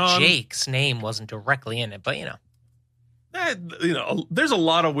going on. Jake's name wasn't directly in it, but there's a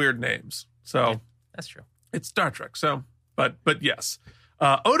lot of weird names. So yeah, that's true. It's Star Trek. So, but yes.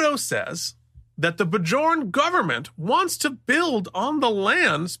 Odo says that the Bajoran government wants to build on the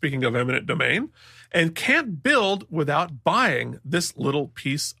land, speaking of eminent domain, and can't build without buying this little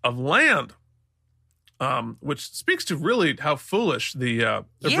piece of land. Which speaks to really how foolish the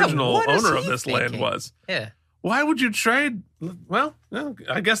original owner of this land was. Yeah. Why would you trade? Well,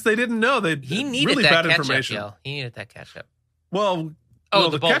 I guess they didn't know. He needed really that bad information. He needed that catch-up. Well,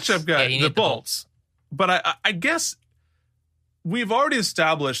 the ketchup guy, the bolts. But I guess we've already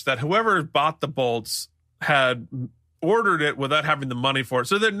established that whoever bought the bolts had ordered it without having the money for it.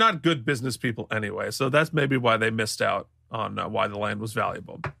 So they're not good business people anyway. So that's maybe why they missed out on why the land was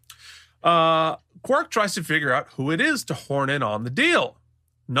valuable. Quark tries to figure out who it is to horn in on the deal.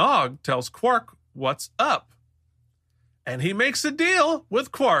 Nog tells Quark what's up. And he makes a deal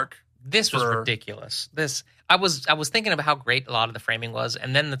with Quark. This was ridiculous. I was thinking about how great a lot of the framing was,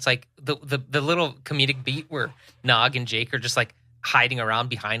 and then it's like the little comedic beat where Nog and Jake are just like hiding around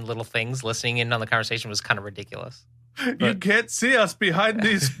behind little things, listening in on the conversation was kind of ridiculous. You can't see us behind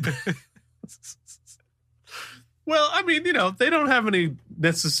these. Well, I mean, they don't have any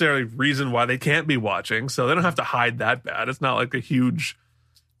necessary reason why they can't be watching, so they don't have to hide that bad. It's not like a huge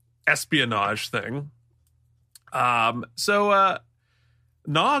espionage thing. So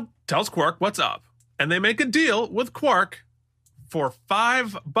Nog tells Quark what's up, and they make a deal with Quark for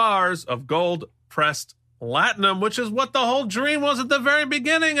 5 bars of gold pressed latinum, which is what the whole dream was at the very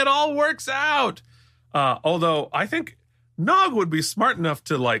beginning. It all works out. Although I think Nog would be smart enough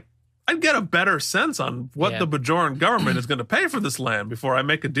to I'd get a better sense on what the Bajoran government is going to pay for this land before I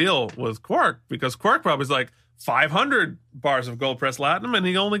make a deal with Quark, because Quark probably is like 500 bars of gold pressed latinum and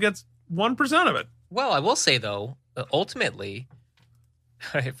he only gets 1% of it. Well, I will say, though, ultimately,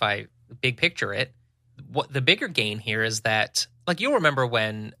 if I big picture it, what the bigger gain here is that, like, you'll remember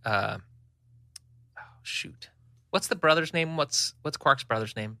when, what's the brother's name? What's Quark's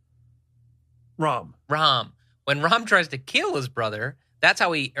brother's name? Rom. When Rom tries to kill his brother, that's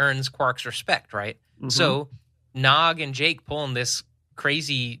how he earns Quark's respect, right? Mm-hmm. So Nog and Jake pulling this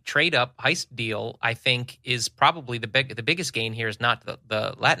crazy trade up heist deal, I think, is probably the biggest gain here is not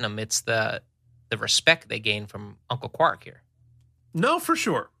the Latinum, it's the respect they gain from Uncle Quark here. No, for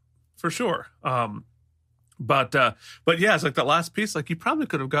sure. But yeah, it's like that last piece, like you probably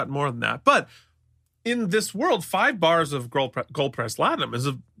could have gotten more than that. But in this world, 5 bars of gold press Latinum is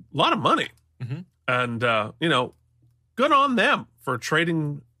a lot of money. Mm-hmm. And, good on them for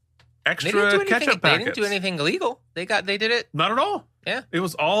trading extra ketchup packets. They didn't do anything illegal. They did it. Not at all. Yeah. It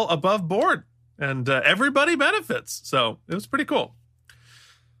was all above board and everybody benefits. So it was pretty cool.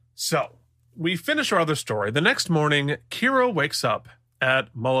 So we finish our other story. The next morning, Kira wakes up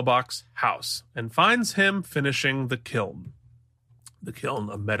at Mullibok's house and finds him finishing the kiln. The kiln,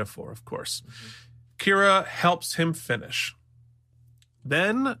 a metaphor, of course. Mm-hmm. Kira helps him finish,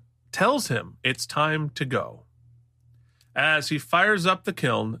 then tells him it's time to go. As he fires up the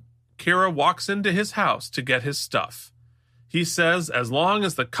kiln, Kira walks into his house to get his stuff. He says as long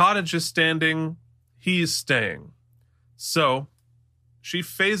as the cottage is standing, he's staying. So she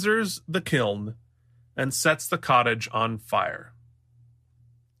phasers the kiln and sets the cottage on fire.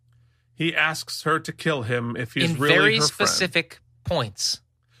 He asks her to kill him if he's really her friend. In very specific points.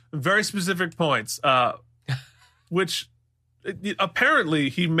 Very specific points, which apparently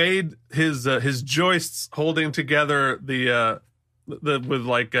he made his joists holding together the with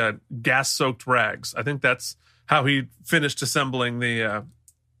like gas-soaked rags. I think that's how he finished assembling the.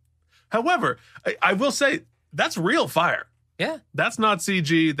 However, I will say that's real fire. Yeah, that's not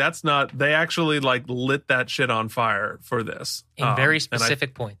CG. That's not. They actually like lit that shit on fire for this in very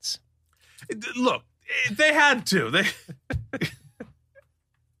specific points. Look, they had to.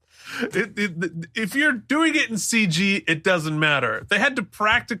 If you're doing it in CG, it doesn't matter. They had to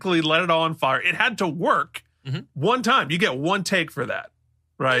practically let it on fire. It had to work one time. You get one take for that,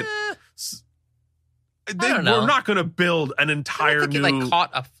 right? We're not going to build an entire new. It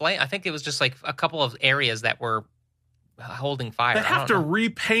caught a flame. I think it was just like a couple of areas that were holding fire. They have to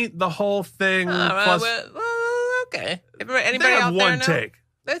repaint the whole thing. Plus, okay. Anybody out there one take.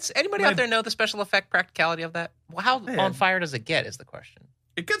 Anybody out there know the special effect practicality of that? Well, how on fire does it get? Is the question.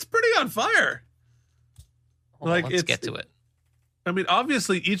 It gets pretty on fire. Let's get to it. I mean,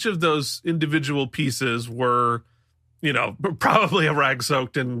 obviously, each of those individual pieces were, probably a rag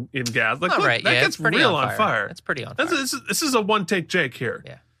soaked in gas. Like, look, that gets real on fire. It's pretty on fire. This is a one take Jake here.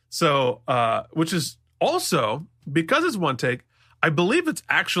 Yeah. So, which is also because it's one take. I believe it's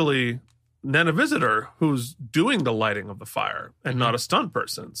actually Nana Visitor who's doing the lighting of the fire and not a stunt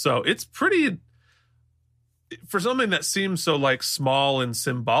person. So it's pretty. For something that seems so like small and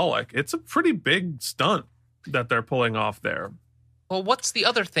symbolic, it's a pretty big stunt that they're pulling off there. Well, what's the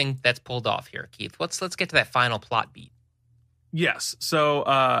other thing that's pulled off here, Keith? Let's get to that final plot beat. Yes.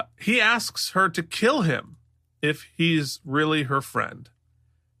 So he asks her to kill him if he's really her friend,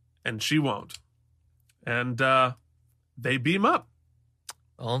 and she won't. And they beam up.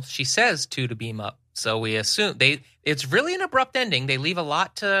 Well, she says to beam up, so we assume it's really an abrupt ending. They leave a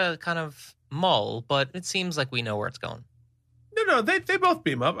lot to kind of mull, but it seems like we know where it's going. No, they both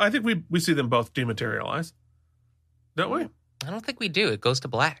beam up. I think we see them both dematerialize, don't we? I don't think we do. It goes to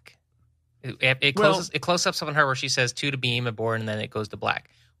black. It close ups on her where she says to beam aboard, and then it goes to black.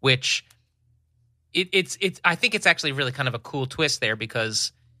 Which it's I think it's actually really kind of a cool twist there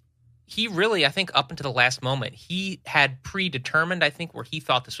because he really, I think, up until the last moment, he had predetermined, I think, where he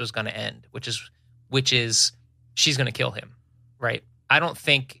thought this was going to end, which is she's going to kill him, right? I don't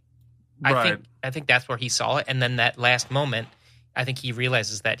think. I think that's where he saw it, and then that last moment, I think he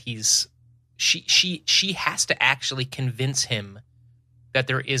realizes that she has to actually convince him that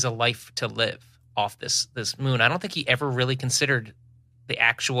there is a life to live off this moon. I don't think he ever really considered the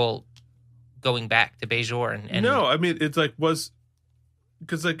actual going back to Bajor. And no, I mean it's like was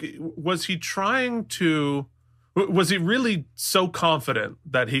he trying to? Was he really so confident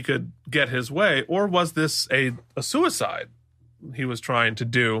that he could get his way, or was this a suicide he was trying to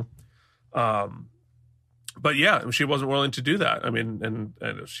do? But yeah, she wasn't willing to do that. I mean, and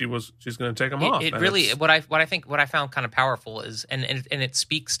she's going to take him off. It really, what I found kind of powerful is, and it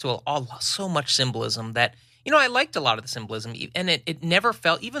speaks to so much symbolism that, I liked a lot of the symbolism, and it never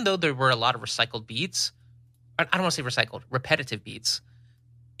felt, even though there were a lot of recycled beats, I don't want to say recycled, repetitive beats,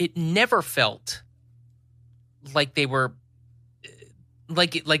 it never felt like they were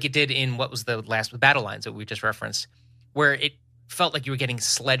like it did in what was the last Battle Lines that we just referenced, where it felt like you were getting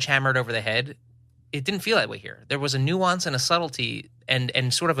sledgehammered over the head. It didn't feel that way here. There was a nuance and a subtlety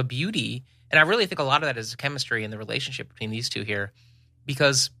and sort of a beauty. And I really think a lot of that is chemistry and the relationship between these two here,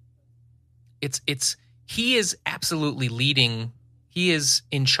 because he is absolutely leading. He is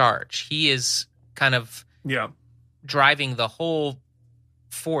in charge. He is kind of driving the whole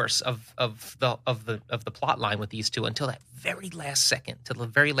force of the plot line with these two until that very last second, to the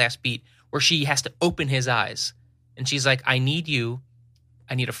very last beat, where she has to open his eyes. And she's like, I need you.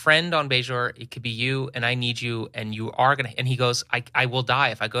 I need a friend on Bajor. It could be you, and I need you, and you are going to... And he goes, I will die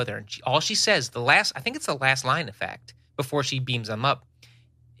if I go there. And all she says, I think it's the last line, in fact, before she beams them up,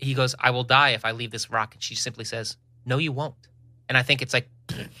 he goes, I will die if I leave this rock. And she simply says, no, you won't. And I think it's like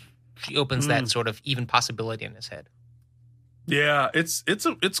she opens that sort of even possibility in his head. Yeah, it's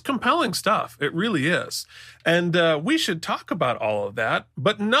compelling stuff. It really is. And we should talk about all of that,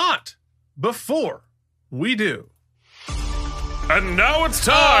 but not before we do. And now it's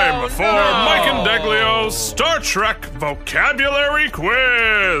time for Mike and Deglio's Star Trek Vocabulary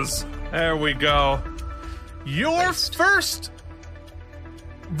Quiz. There we go. Your first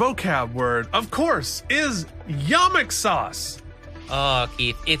vocab word, of course, is yamok sauce. Oh,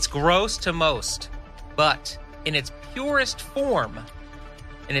 Keith, it's gross to most, but in its purest form,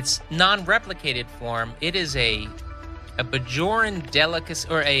 in its non-replicated form, it is a Bajoran delicacy,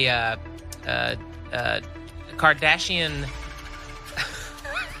 or a Kardashian...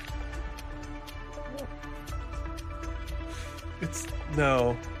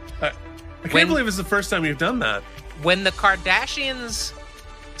 I can't believe it's the first time you've done that. When the Kardashians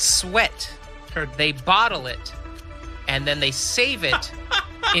sweat, they bottle it, and then they save it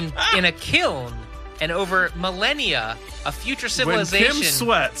in a kiln, and over millennia, a future civilization... When Kim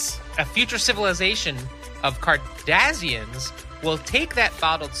sweats. A future civilization of Cardassians will take that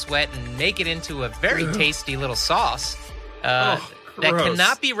bottled sweat and make it into a very tasty little sauce that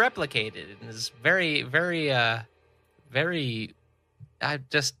cannot be replicated. And is very, very, very...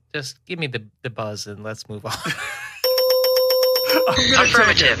 Just give me the buzz and let's move on.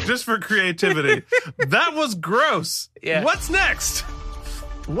 Affirmative. Just for creativity. That was gross. Yeah. What's next?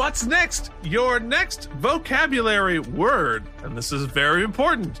 Your next vocabulary word, and this is very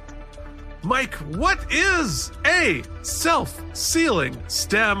important. Mike, what is a self-sealing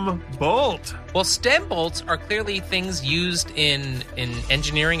stem bolt? Well, stem bolts are clearly things used in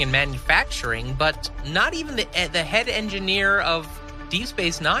engineering and manufacturing, but not even the head engineer of Deep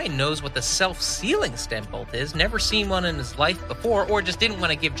Space Nine knows what the self-sealing stem bolt is. Never seen one in his life before, or just didn't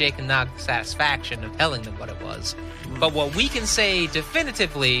want to give Jake and Nog the satisfaction of telling them what it was. But what we can say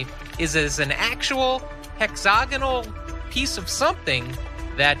definitively is it's an actual hexagonal piece of something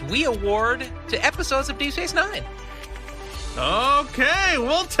that we award to episodes of Deep Space Nine. Okay,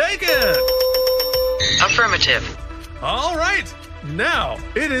 we'll take it. Affirmative. All right, now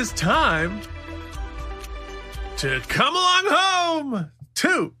it is time to come along home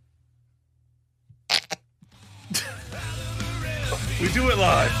to... We do it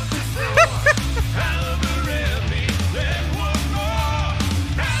live.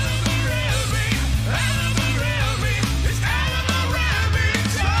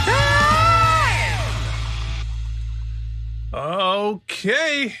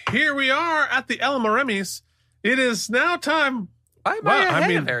 Okay, here we are at the Elamoremis. It is now time... Why am I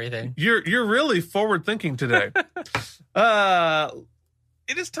ahead of everything? You're really forward thinking today.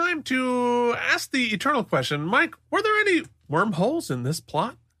 It is time to ask the eternal question. Mike, were there any wormholes in this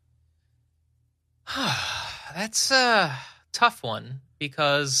plot? That's a tough one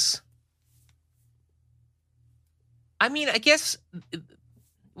because, I mean, I guess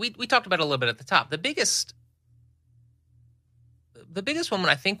we talked about it a little bit at the top. The biggest one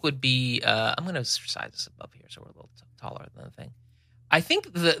I think would be, I'm going to size this above here so we're a little taller than the thing. I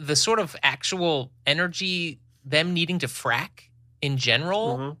think the sort of actual energy, them needing to frack in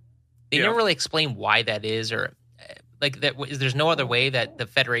general, they never really explain why that is, or like that. There's no other way that the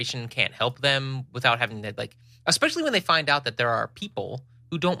Federation can't help them without having to, like, especially when they find out that there are people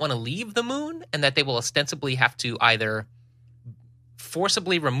who don't want to leave the moon and that they will ostensibly have to either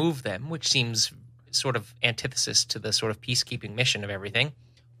forcibly remove them, which seems sort of antithesis to the sort of peacekeeping mission of everything,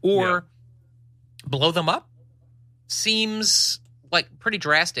 or blow them up. Seems like pretty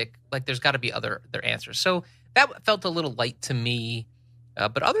drastic. Like there's got to be other answers. So that felt a little light to me.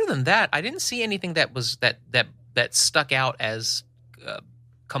 But other than that, I didn't see anything that was that stuck out as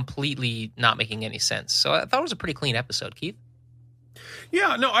completely not making any sense. So I thought it was a pretty clean episode, Keith.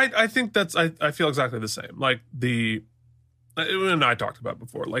 Yeah, no, I think that's I feel exactly the same. Like and I talked about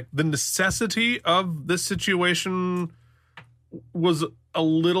before, like the necessity of this situation was a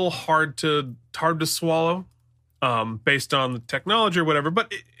little hard to swallow, based on the technology or whatever.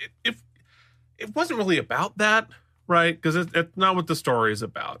 But it wasn't really about that, right? Because it's not what the story is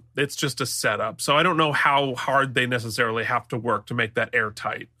about. It's just a setup. So I don't know how hard they necessarily have to work to make that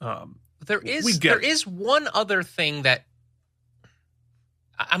airtight. There is one other thing that,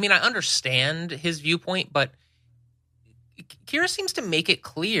 I mean, I understand his viewpoint, but Kira seems to make it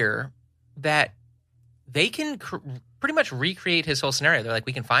clear that they can pretty much recreate his whole scenario. They're like,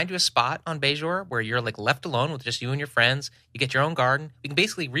 we can find you a spot on Bajor where you're like left alone with just you and your friends. You get your own garden. We can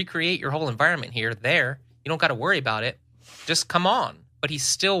basically recreate your whole environment here, there. You don't got to worry about it. Just come on. But he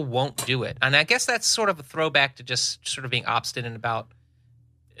still won't do it. And I guess that's sort of a throwback to just sort of being obstinate about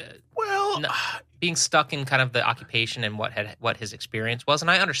being stuck in kind of the occupation and what his experience was.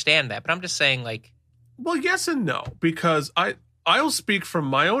 And I understand that, but I'm just saying, like, well, yes and no, because I'll speak from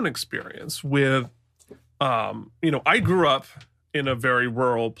my own experience with, I grew up in a very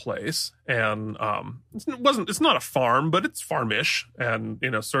rural place, and it's not a farm, but it's farmish, and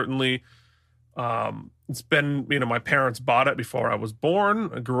certainly it's been, my parents bought it before I was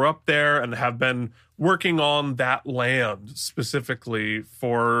born. I grew up there and have been working on that land specifically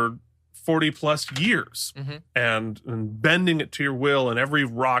for 40 plus years, and bending it to your will, and every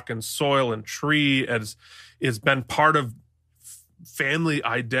rock and soil and tree has been part of family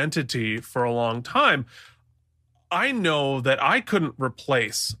identity for a long time. I know that I couldn't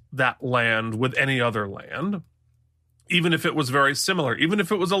replace that land with any other land, even if it was very similar, even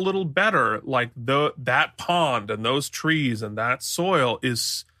if it was a little better. Like that pond and those trees and that soil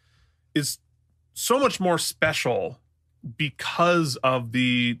is so much more special because of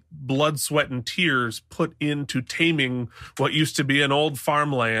the blood, sweat, and tears put into taming what used to be an old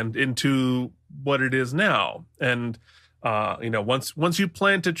farmland into what it is now. And once you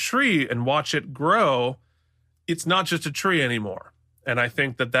plant a tree and watch it grow, it's not just a tree anymore. And I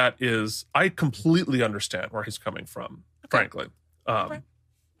think that is, I completely understand where he's coming from, frankly.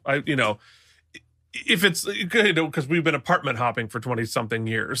 If it's, because we've been apartment hopping for 20 something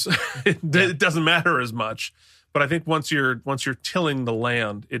years, it doesn't matter as much. But I think once you're tilling the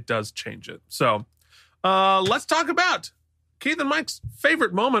land, it does change it. So let's talk about Keith and Mike's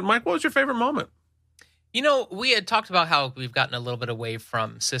favorite moment. Mike, what was your favorite moment? We had talked about how we've gotten a little bit away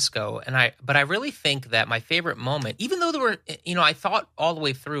from Sisko, but I really think that my favorite moment, even though there were, I thought all the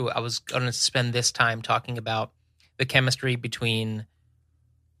way through I was going to spend this time talking about the chemistry between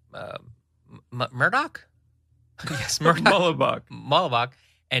Murdoch? Yes, Murdoch. Mullibok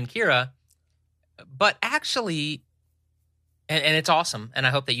and Kira. But actually, and it's awesome, and I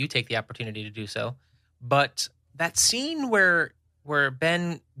hope that you take the opportunity to do so, but that scene where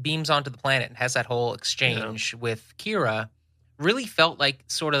Ben beams onto the planet and has that whole exchange with Kira really felt like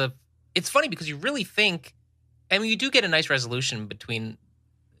sort of, it's funny because you really think, I mean, you do get a nice resolution between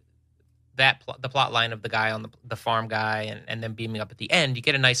the plot line of the guy on the farm guy and then beaming up at the end. You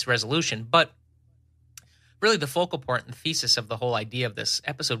get a nice resolution, but really the focal point and thesis of the whole idea of this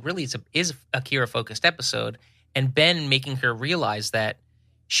episode really is a Kira-focused episode, and Ben making her realize that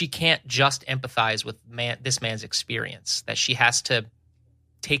she can't just empathize with this man's experience, that she has to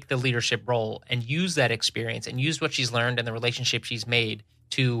take the leadership role and use that experience and use what she's learned and the relationship she's made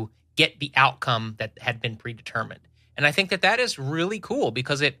to get the outcome that had been predetermined. And I think that is really cool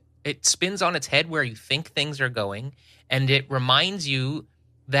because it spins on its head where you think things are going, and it reminds you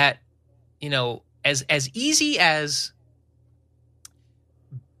that, as easy as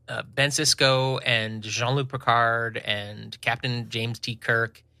Ben Sisko and Jean-Luc Picard and Captain James T.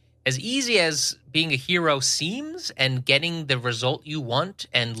 Kirk, as easy as being a hero seems and getting the result you want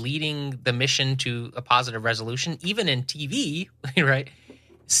and leading the mission to a positive resolution, even in TV, right,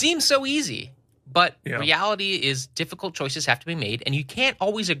 seems so easy. But reality is difficult choices have to be made, and you can't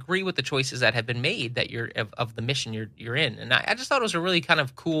always agree with the choices that have been made that you're of the mission you're in. And I just thought it was a really kind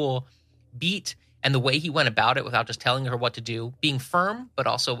of cool beat. And the way he went about it without just telling her what to do, being firm, but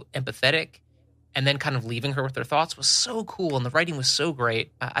also empathetic, and then kind of leaving her with her thoughts was so cool. And the writing was so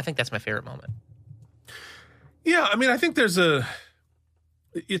great. I think that's my favorite moment. Yeah. I mean, I think it's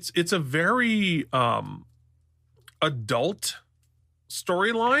a very adult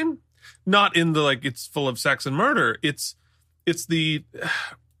storyline, not in the, like, it's full of sex and murder. It's the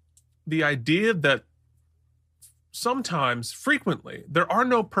idea that frequently, there are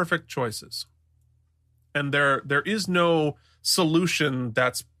no perfect choices. And there is no solution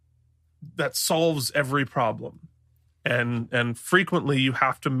that solves every problem, and frequently you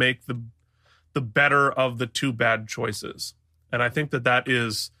have to make the better of the two bad choices. And I think that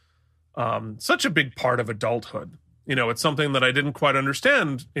is such a big part of adulthood. It's something that I didn't quite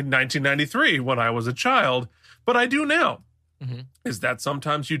understand in 1993 when I was a child, but I do now. is that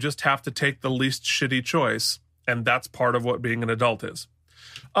sometimes you just have to take the least shitty choice, and that's part of what being an adult is.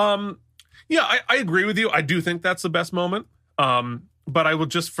 Yeah, I agree with you. I do think that's the best moment. But I will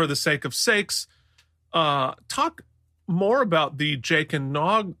just, for the sake of sakes, talk more about the Jake and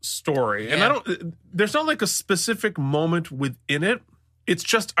Nog story. Yeah. And there's not like a specific moment within it. It's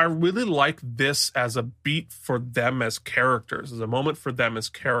just, I really like this as a beat for them as characters, as a moment for them as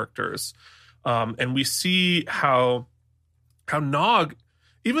characters. And we see how Nog,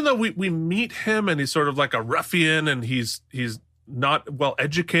 even though we meet him and he's sort of like a ruffian and he's not well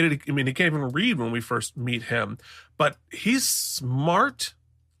educated. I mean, he can't even read when we first meet him, but he's smart,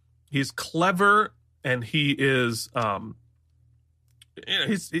 he's clever, and he is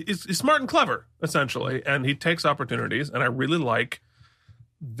he's smart and clever, essentially, and he takes opportunities. And I really like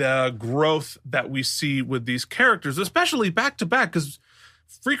the growth that we see with these characters, especially back to back, because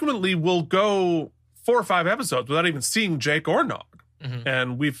frequently we'll go 4 or 5 episodes without even seeing Jake or Nog.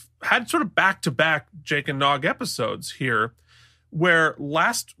 And we've had sort of back to back Jake and Nog episodes here, where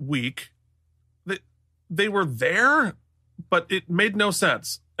last week they were there, but it made no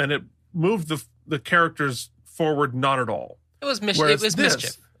sense, and it moved the characters forward not at all. It was mischief. It was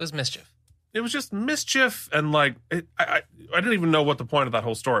mischief. It was just mischief, and like I didn't even know what the point of that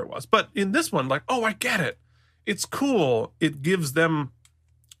whole story was. But in this one, like, oh, I get it. It's cool. It gives them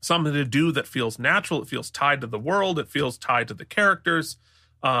something to do that feels natural. It feels tied to the world. It feels tied to the characters.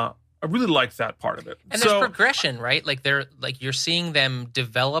 I really like that part of it. And there's progression, right? Like you're seeing them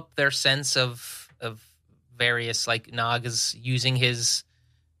develop their sense of various, like Nog is using his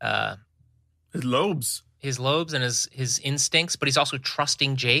lobes and his instincts, but he's also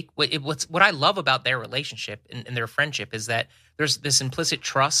trusting Jake. What I love about their relationship and their friendship is that there's this implicit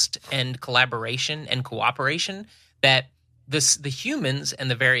trust and collaboration and cooperation that the humans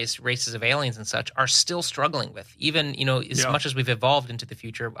and the various races of aliens and such are still struggling with. Even, as much as we've evolved into the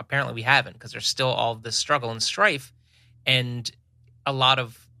future, apparently we haven't, because there's still all this struggle and strife and a lot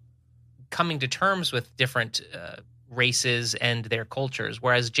of coming to terms with different races and their cultures.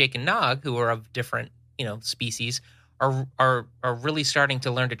 Whereas Jake and Nog, who are of different, species, are really starting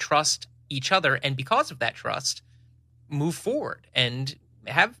to learn to trust each other, and because of that trust, move forward and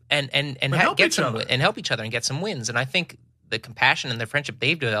help each other and get some wins. And I think the compassion and the friendship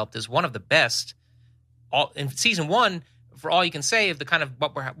they've developed is one of the best. In season 1, for all you can say of the kind of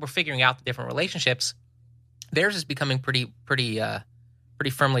what we're figuring out the different relationships, theirs is becoming pretty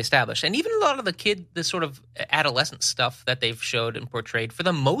firmly established. And even a lot of the sort of adolescent stuff that they've showed and portrayed, for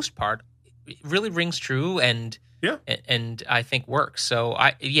the most part, really rings true and I think works. So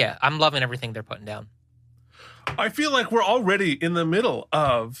I'm loving everything they're putting down. I feel like we're already in the middle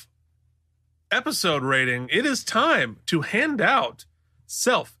of episode rating. It is time to hand out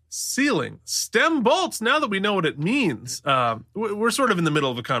self-sealing stem bolts now that we know what it means. We're sort of in the middle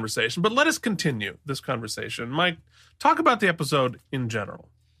of a conversation, but let us continue this conversation. Mike, talk about the episode in general.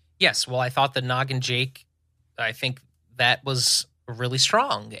 Yes, well, I thought the Nog and Jake, I think that was really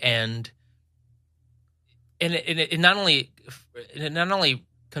strong, and it not only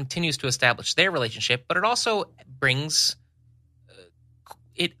continues to establish their relationship, but it also brings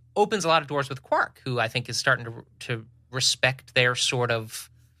it opens a lot of doors with Quark, who I think is starting to respect their sort of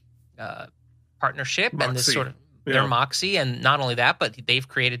partnership and this sort of their moxie. And not only that, but they've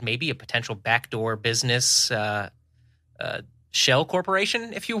created maybe a potential backdoor business shell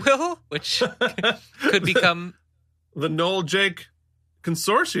corporation, if you will, which could become the Noel Jake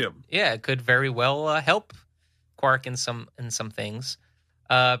Consortium. Yeah, it could very well help Quark in some things.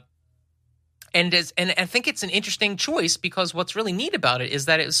 And I think it's an interesting choice, because what's really neat about it is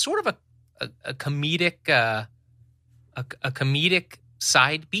that it's sort of a comedic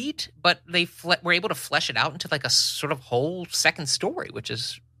side beat, but they were able to flesh it out into like a sort of whole second story, which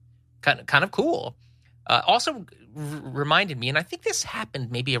is kind of cool. Also reminded me, and I think this happened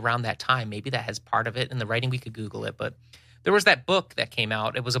maybe around that time. Maybe that has part of it in the writing. We could Google it, but there was that book that came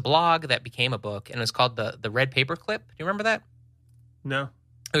out. It was a blog that became a book, and it was called the Red Paperclip. Do you remember that? No.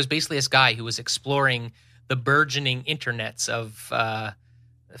 It was basically this guy who was exploring the burgeoning internets of, I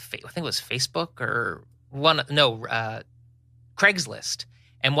think it was Facebook or Craigslist.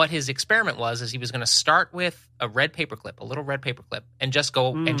 And what his experiment was is he was going to start with a little red paperclip, and just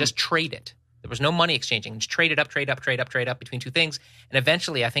go and just trade it. There was no money exchanging. Just trade it up between two things. And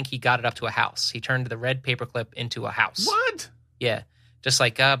eventually, I think he got it up to a house. He turned the red paperclip into a house. What? Yeah. Just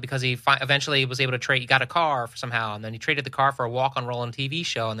like because he eventually was able to trade, he got a car somehow, and then he traded the car for a walk-on role on a TV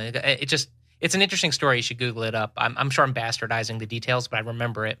show, and then it's an interesting story. You should Google it up. I'm sure I'm bastardizing the details, but I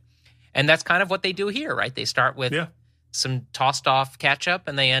remember it. And that's kind of what they do here, right? They start with some tossed-off ketchup,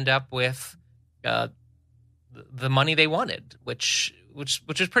 and they end up with the money they wanted, which was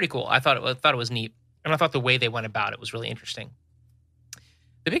pretty cool. I thought it was neat, and I thought the way they went about it was really interesting.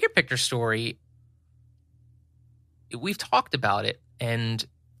 The bigger picture story, we've talked about it, and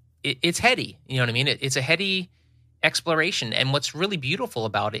it's heady. You know what I mean? It's a heady exploration, and what's really beautiful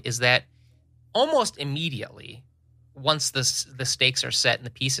about it is that almost immediately, once the stakes are set and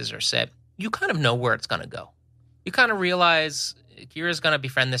the pieces are set, you kind of know where it's going to go. You kind of realize Kira's going to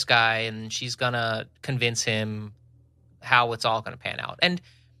befriend this guy, and she's going to convince him how it's all going to pan out. And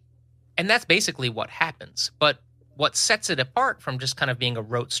that's basically what happens. But what sets it apart from just kind of being a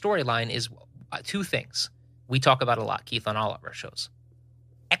rote storyline is two things. We talk about a lot, Keith, on all of our shows.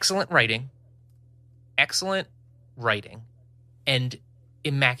 Excellent writing, and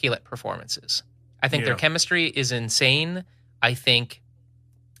immaculate performances. I think their chemistry is insane. I think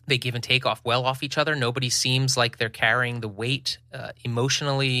they give and take well off each other. Nobody seems like they're carrying the weight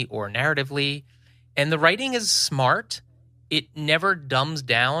emotionally or narratively. And the writing is smart. It never dumbs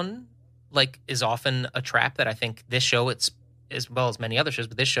down, like is often a trap that I think this show, it's as well as many other shows,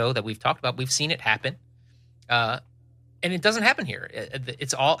 but this show that we've talked about, we've seen it happen. And it doesn't happen here.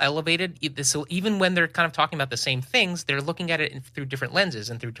 It's all elevated. So even when they're kind of talking about the same things, they're looking at it through different lenses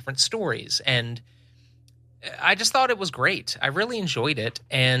and through different stories. And I just thought it was great. I really enjoyed it.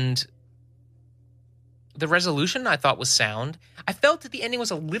 And the resolution I thought was sound. I felt that the ending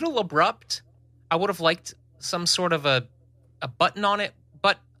was a little abrupt. I would have liked some sort of a button on it.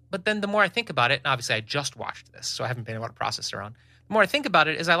 But then the more I think about it, and obviously I just watched this, so I haven't been able to process around. The more I think about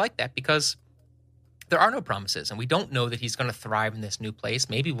it is I like that because there are no promises, and we don't know that he's going to thrive in this new place.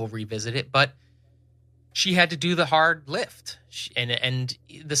 Maybe we'll revisit it, but she had to do the hard lift, and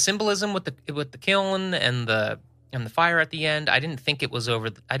the symbolism with the kiln and the fire at the end. I didn't think it was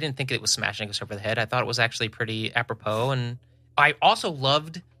smashing us over the head. I thought it was actually pretty apropos, and I also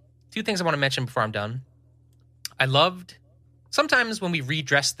loved two things I want to mention before I'm done. I loved sometimes when we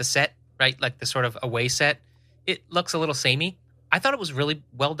redress the set, right, like the sort of away set, it looks a little samey. I thought it was really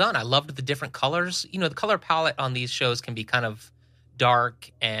well done. I loved the different colors. You know, the color palette on these shows can be kind of dark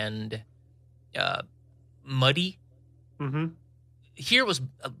and muddy. Mm-hmm. Here was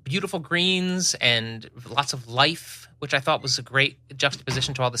beautiful greens and lots of life, which I thought was a great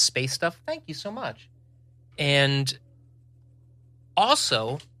juxtaposition to all the space stuff. Thank you so much. And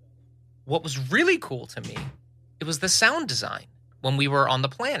also, what was really cool to me, it was the sound design when we were on the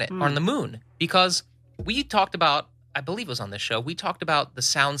planet, on the moon, because we talked about, I believe it was on this show, we talked about the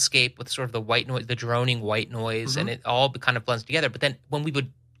soundscape with sort of the white noise, the droning white noise, and it all kind of blends together. But then when we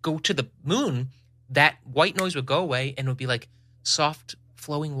would go to the moon, that white noise would go away and it would be like soft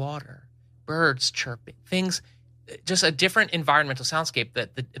flowing water, birds chirping, things, just a different environmental soundscape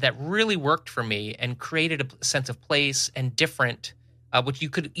that really worked for me and created a sense of place and different, which you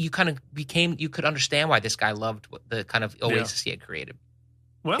could understand why this guy loved the kind of oasis he had created.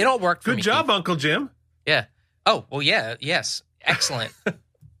 Well, it all worked for me. Good job, Keith. Uncle Jim. Yeah. Oh, well, yeah. Yes. Excellent.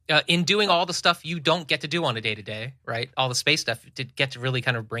 In doing all the stuff you don't get to do on a day-to-day, right? All the space stuff to get to really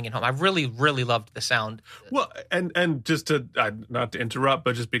kind of bring it home. I really, really loved the sound. Well, and just to, not to interrupt,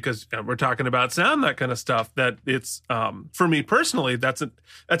 but just because we're talking about sound, that kind of stuff, that it's, for me personally, that's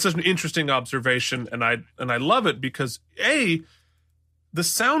such an interesting observation. And I love it because the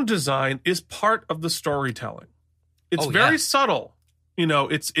sound design is part of the storytelling. It's very subtle. You know,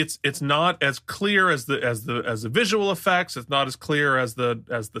 it's not as clear as the visual effects. It's not as clear as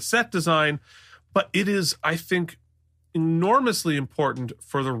the set design, but it is, I think, enormously important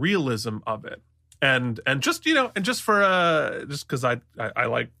for the realism of it. And just, you know, and just for just because I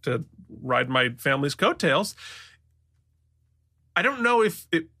like to ride my family's coattails. I don't know if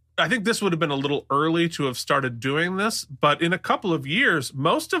I think this would have been a little early to have started doing this, but in a couple of years,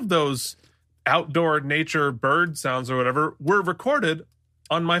 most of those outdoor nature bird sounds or whatever were recorded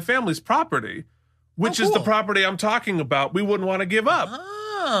on my family's property, which is the property I'm talking about. We wouldn't want to give up.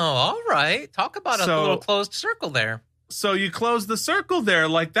 Oh, all right. Talk about a little closed circle there. So you close the circle there.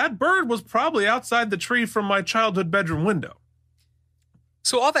 Like, that bird was probably outside the tree from my childhood bedroom window.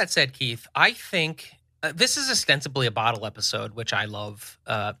 So all that said, Keith, I think this is ostensibly a bottle episode, which I love.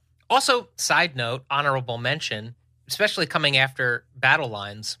 Also, side note, honorable mention, especially coming after battle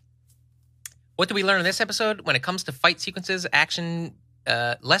lines. What do we learn in this episode? When it comes to fight sequences, action,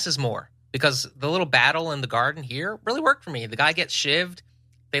 less is more. Because the little battle in the garden here really worked for me. The guy gets shivved.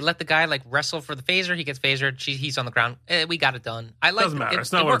 They let the guy like wrestle for the phaser. He gets phasered. He's on the ground. We got it done. Doesn't matter.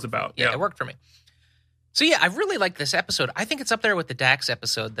 It's not what it's about. Yeah, it worked for me. So yeah, I really like this episode. I think it's up there with the Dax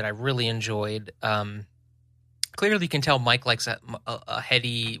episode that I really enjoyed. Clearly, you can tell Mike likes a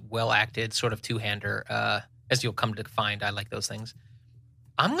heady, well-acted sort of two-hander. As you'll come to find, I like those things.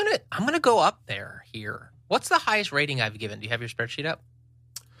 I'm gonna go up there here What's the highest rating I've given? Do you have your spreadsheet up?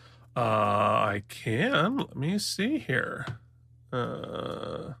 I can. Let me see here.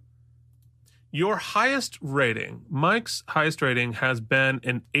 Your highest rating, Mike's highest rating has been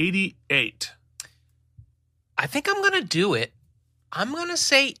an 88. I think I'm going to do it. I'm going to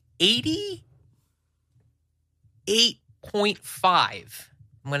say 88.5.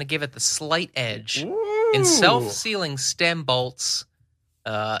 I'm going to give it the slight edge. Ooh. In self-sealing stem bolts,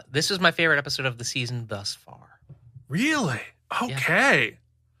 this was my favorite episode of the season thus far. Really? Okay.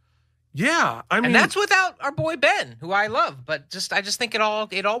 Yeah, I mean, and that's without our boy Ben, who I love, but I just think it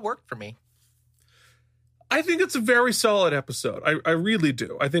all worked for me. I think it's a very solid episode. I really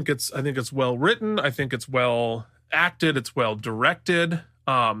do. I think it's well written. I think it's well acted. It's well directed.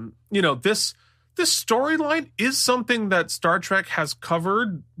 This storyline is something that Star Trek has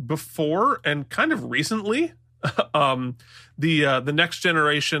covered before and kind of recently. The Next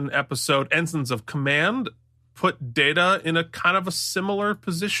Generation episode Ensigns of Command put Data in a kind of a similar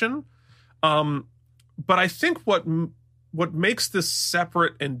position. But I think what makes this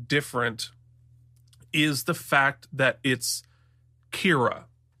separate and different is the fact that it's Kira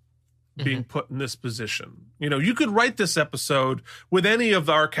being put in this position. You could write this episode with any of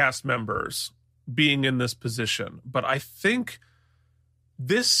our cast members being in this position, but I think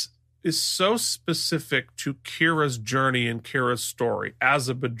this is so specific to Kira's journey and Kira's story as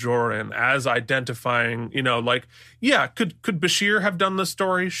a Bajoran, as identifying, could Bashir have done this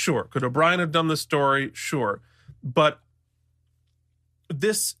story? Sure. Could O'Brien have done this story? Sure. But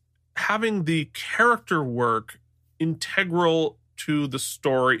this having the character work integral to the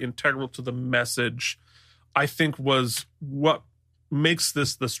story, integral to the message, I think was what makes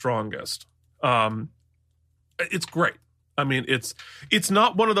this the strongest. It's great. I mean, it's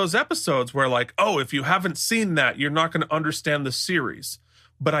not one of those episodes where if you haven't seen that, you're not going to understand the series.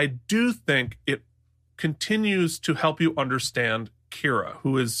 But I do think it continues to help you understand Kira,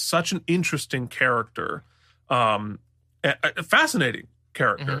 who is such an interesting character, a fascinating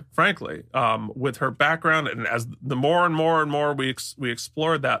character, frankly, with her background. And as the more and more and more we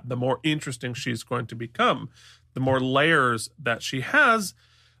explore that, the more interesting she's going to become, the more layers that she has.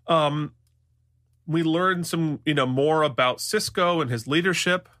 We learned some, more about Sisko and his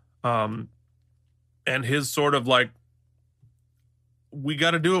leadership, and his sort of we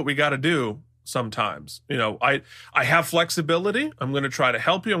got to do what we got to do sometimes. I have flexibility. I'm going to try to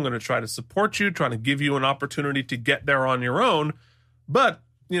help you. I'm going to try to support you, trying to give you an opportunity to get there on your own. But,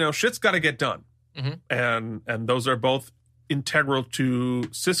 shit's got to get done. And those are both integral to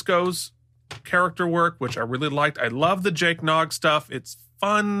Sisko's character work, which I really liked. I love the Jake Nog stuff. It's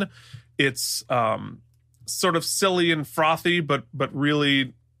fun. It's sort of silly and frothy, but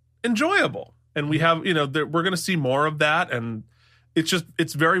really enjoyable. And we have, we're going to see more of that. And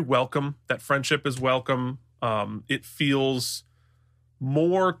it's very welcome. That friendship is welcome. It feels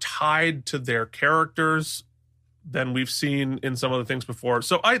more tied to their characters than we've seen in some of the things before.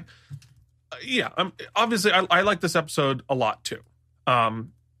 So I like this episode a lot too.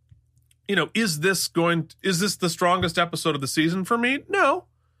 Is this the strongest episode of the season for me? No.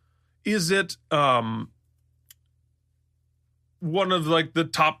 Is it one of the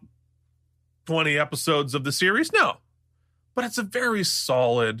top 20 episodes of the series? No. But it's a very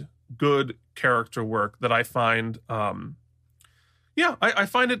solid, good character work that I find I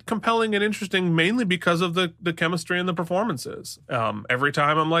find it compelling and interesting, mainly because of the chemistry and the performances. Every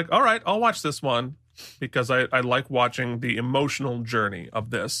time I'm like, all right, I'll watch this one, because I like watching the emotional journey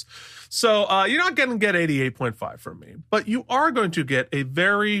of this. So you're not going to get 88.5 from me, but you are going to get a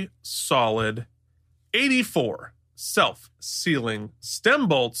very solid 84 self-sealing stem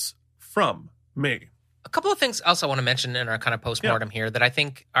bolts from me. A couple of things else I want to mention in our kind of postmortem here that I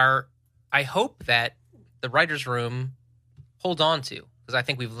think I hope that the writer's room hold on to, because I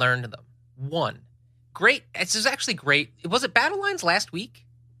think we've learned them. One, great. This is actually great. Was it Battle Lines last week?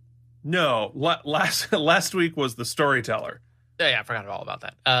 No, last week was the storyteller. Oh, yeah, I forgot all about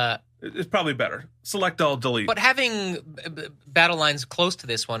that. It's probably better. Select all, delete. But having Battle Lines close to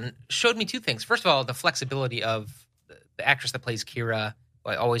this one showed me two things. First of all, the flexibility of the actress that plays Kira.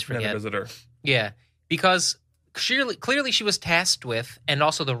 I always forget. Never Visitor. Yeah, because clearly she was tasked with, and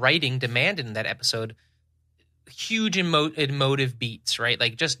also the writing demanded in that episode, huge emotive beats,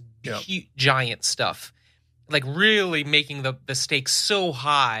 right? Just giant stuff. Really making the stakes so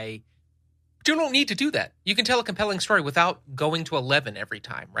high. But you don't need to do that. You can tell a compelling story without going to 11 every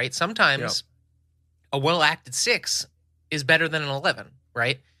time, right? Sometimes a well-acted 6 is better than an 11,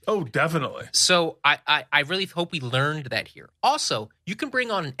 right? Oh, definitely. So I really hope we learned that here. Also, you can bring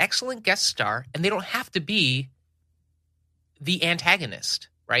on an excellent guest star, and they don't have to be the antagonist,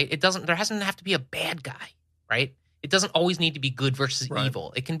 right? There doesn't have to be a bad guy. right? It doesn't always need to be good versus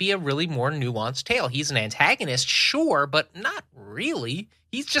evil. It can be a really more nuanced tale. He's an antagonist, sure, but not really.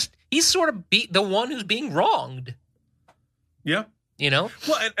 He's sort of the one who's being wronged. Yeah. You know?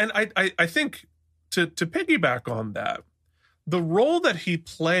 Well, and I think to piggyback on that, the role that he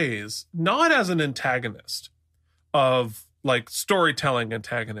plays, not as an antagonist of like storytelling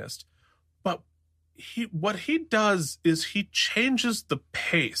antagonist, but what he does is he changes the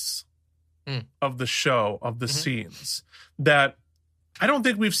pace of the show, of the scenes, that I don't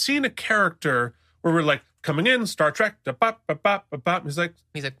think we've seen a character where we're like coming in, Star Trek, he's like,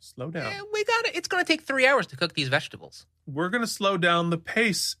 slow down. We got it. It's going to take 3 hours to cook these vegetables. We're going to slow down the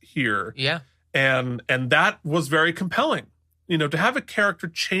pace here. Yeah. And that was very compelling. You know, to have a character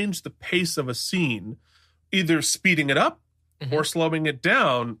change the pace of a scene, either speeding it up or slowing it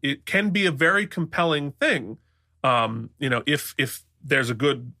down, it can be a very compelling thing. You know, if there's a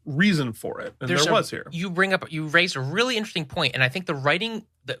good reason for it, and there was here. You raised a really interesting point, and I think the writing,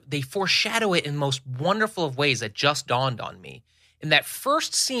 they foreshadow it in the most wonderful of ways that just dawned on me. In that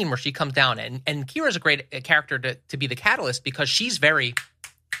first scene where she comes down, and Kira's a great character to be the catalyst because she's very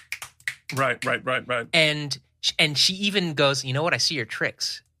right, and she even goes, you know what? I see your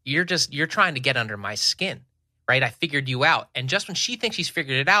tricks. You're trying to get under my skin, right? I figured you out, and just when she thinks she's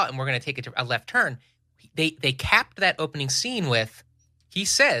figured it out, and we're going to take a left turn, they capped that opening scene with. He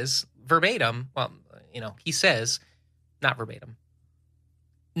says verbatim, well, you know, he says, not verbatim.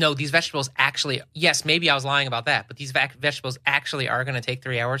 No, these vegetables actually, yes, maybe I was lying about that, but these vegetables actually are going to take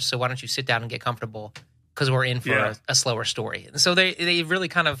 3 hours, so why don't you sit down and get comfortable because we're in for a slower story. And so they really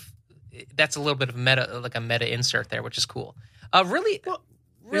kind of, that's a little bit of a meta insert there, which is cool. Really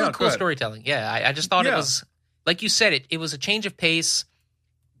cool storytelling. Yeah, I just thought it was, like you said, it was a change of pace,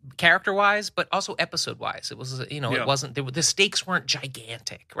 character-wise, but also episode-wise. It was, you know, it wasn't, the stakes weren't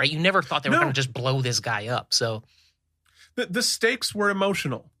gigantic, right? You never thought they were going to just blow this guy up, so. The stakes were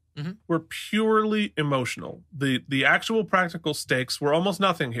emotional. Were purely emotional. The actual practical stakes were almost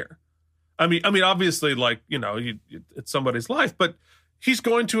nothing here. I mean, obviously, like, you know, it's somebody's life, but he's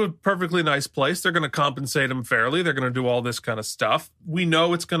going to a perfectly nice place. They're going to compensate him fairly. They're going to do all this kind of stuff. We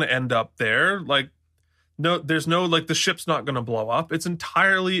know it's going to end up there. Like, no, there's no, like, the ship's not going to blow up. It's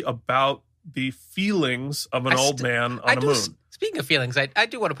entirely about the feelings of an old man on a moon. Speaking of feelings, I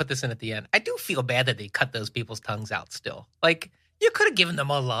do want to put this in at the end. I do feel bad that they cut those people's tongues out still. Like, you could have given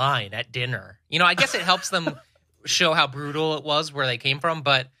them a line at dinner. You know, I guess it helps them show how brutal it was where they came from,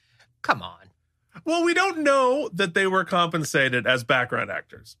 but come on. Well, we don't know that they were compensated as background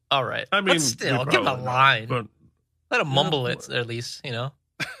actors. All right. I mean, but still, give them a line. But, let them mumble it, at least, you know?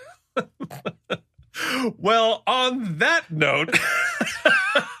 Well, on that note,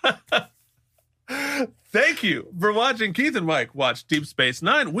 thank you for watching Keith and Mike watch Deep Space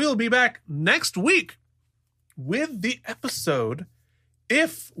Nine. We'll be back next week with the episode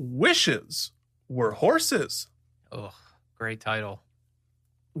If Wishes Were Horses. Oh, great title.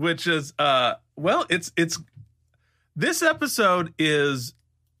 Which is, well, it's this episode is,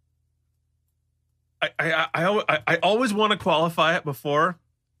 I always want to qualify it before,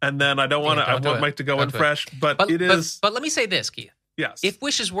 and then I don't want to, I want Mike to go in fresh, but it is. But let me say this, Keith. Yes. If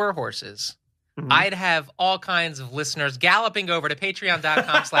wishes were horses, I'd have all kinds of listeners galloping over to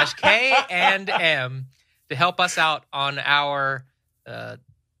patreon.com/K&M to help us out on our...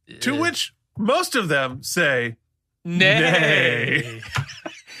 to which most of them say, nay.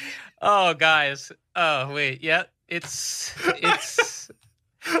 Oh, guys. Oh, wait. Yeah, it's...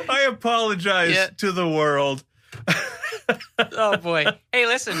 I apologize to the world. Oh, boy. Hey,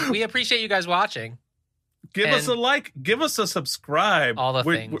 listen, we appreciate you guys watching. Give us a like. Give us a subscribe. All the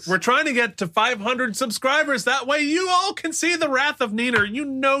things. We're trying to get to 500 subscribers. That way you all can see the wrath of Nina. You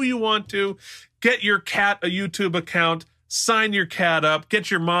know you want to. Get your cat a YouTube account. Sign your cat up.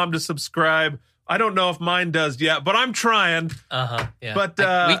 Get your mom to subscribe. I don't know if mine does yet, but I'm trying. Yeah. But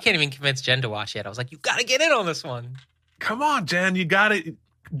we can't even convince Jen to watch yet. I was like, you got to get in on this one. Come on, Jen. You got to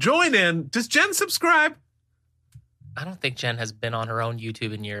join in. Does Jen subscribe? I don't think Jen has been on her own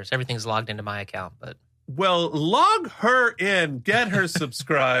YouTube in years. Everything's logged into my account, but... Well, log her in. Get her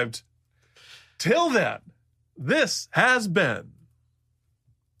subscribed. Till then, this has been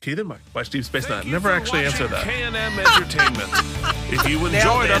Keith and Mike watch Deep Space Nine. Never actually answer that. K&M Entertainment. If you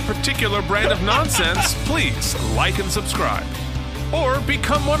enjoyed our particular brand of nonsense, please like and subscribe. Or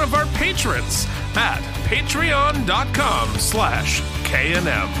become one of our patrons at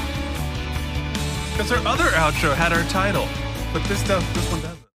patreon.com/K&M. Because our other outro had our title, but this one doesn't.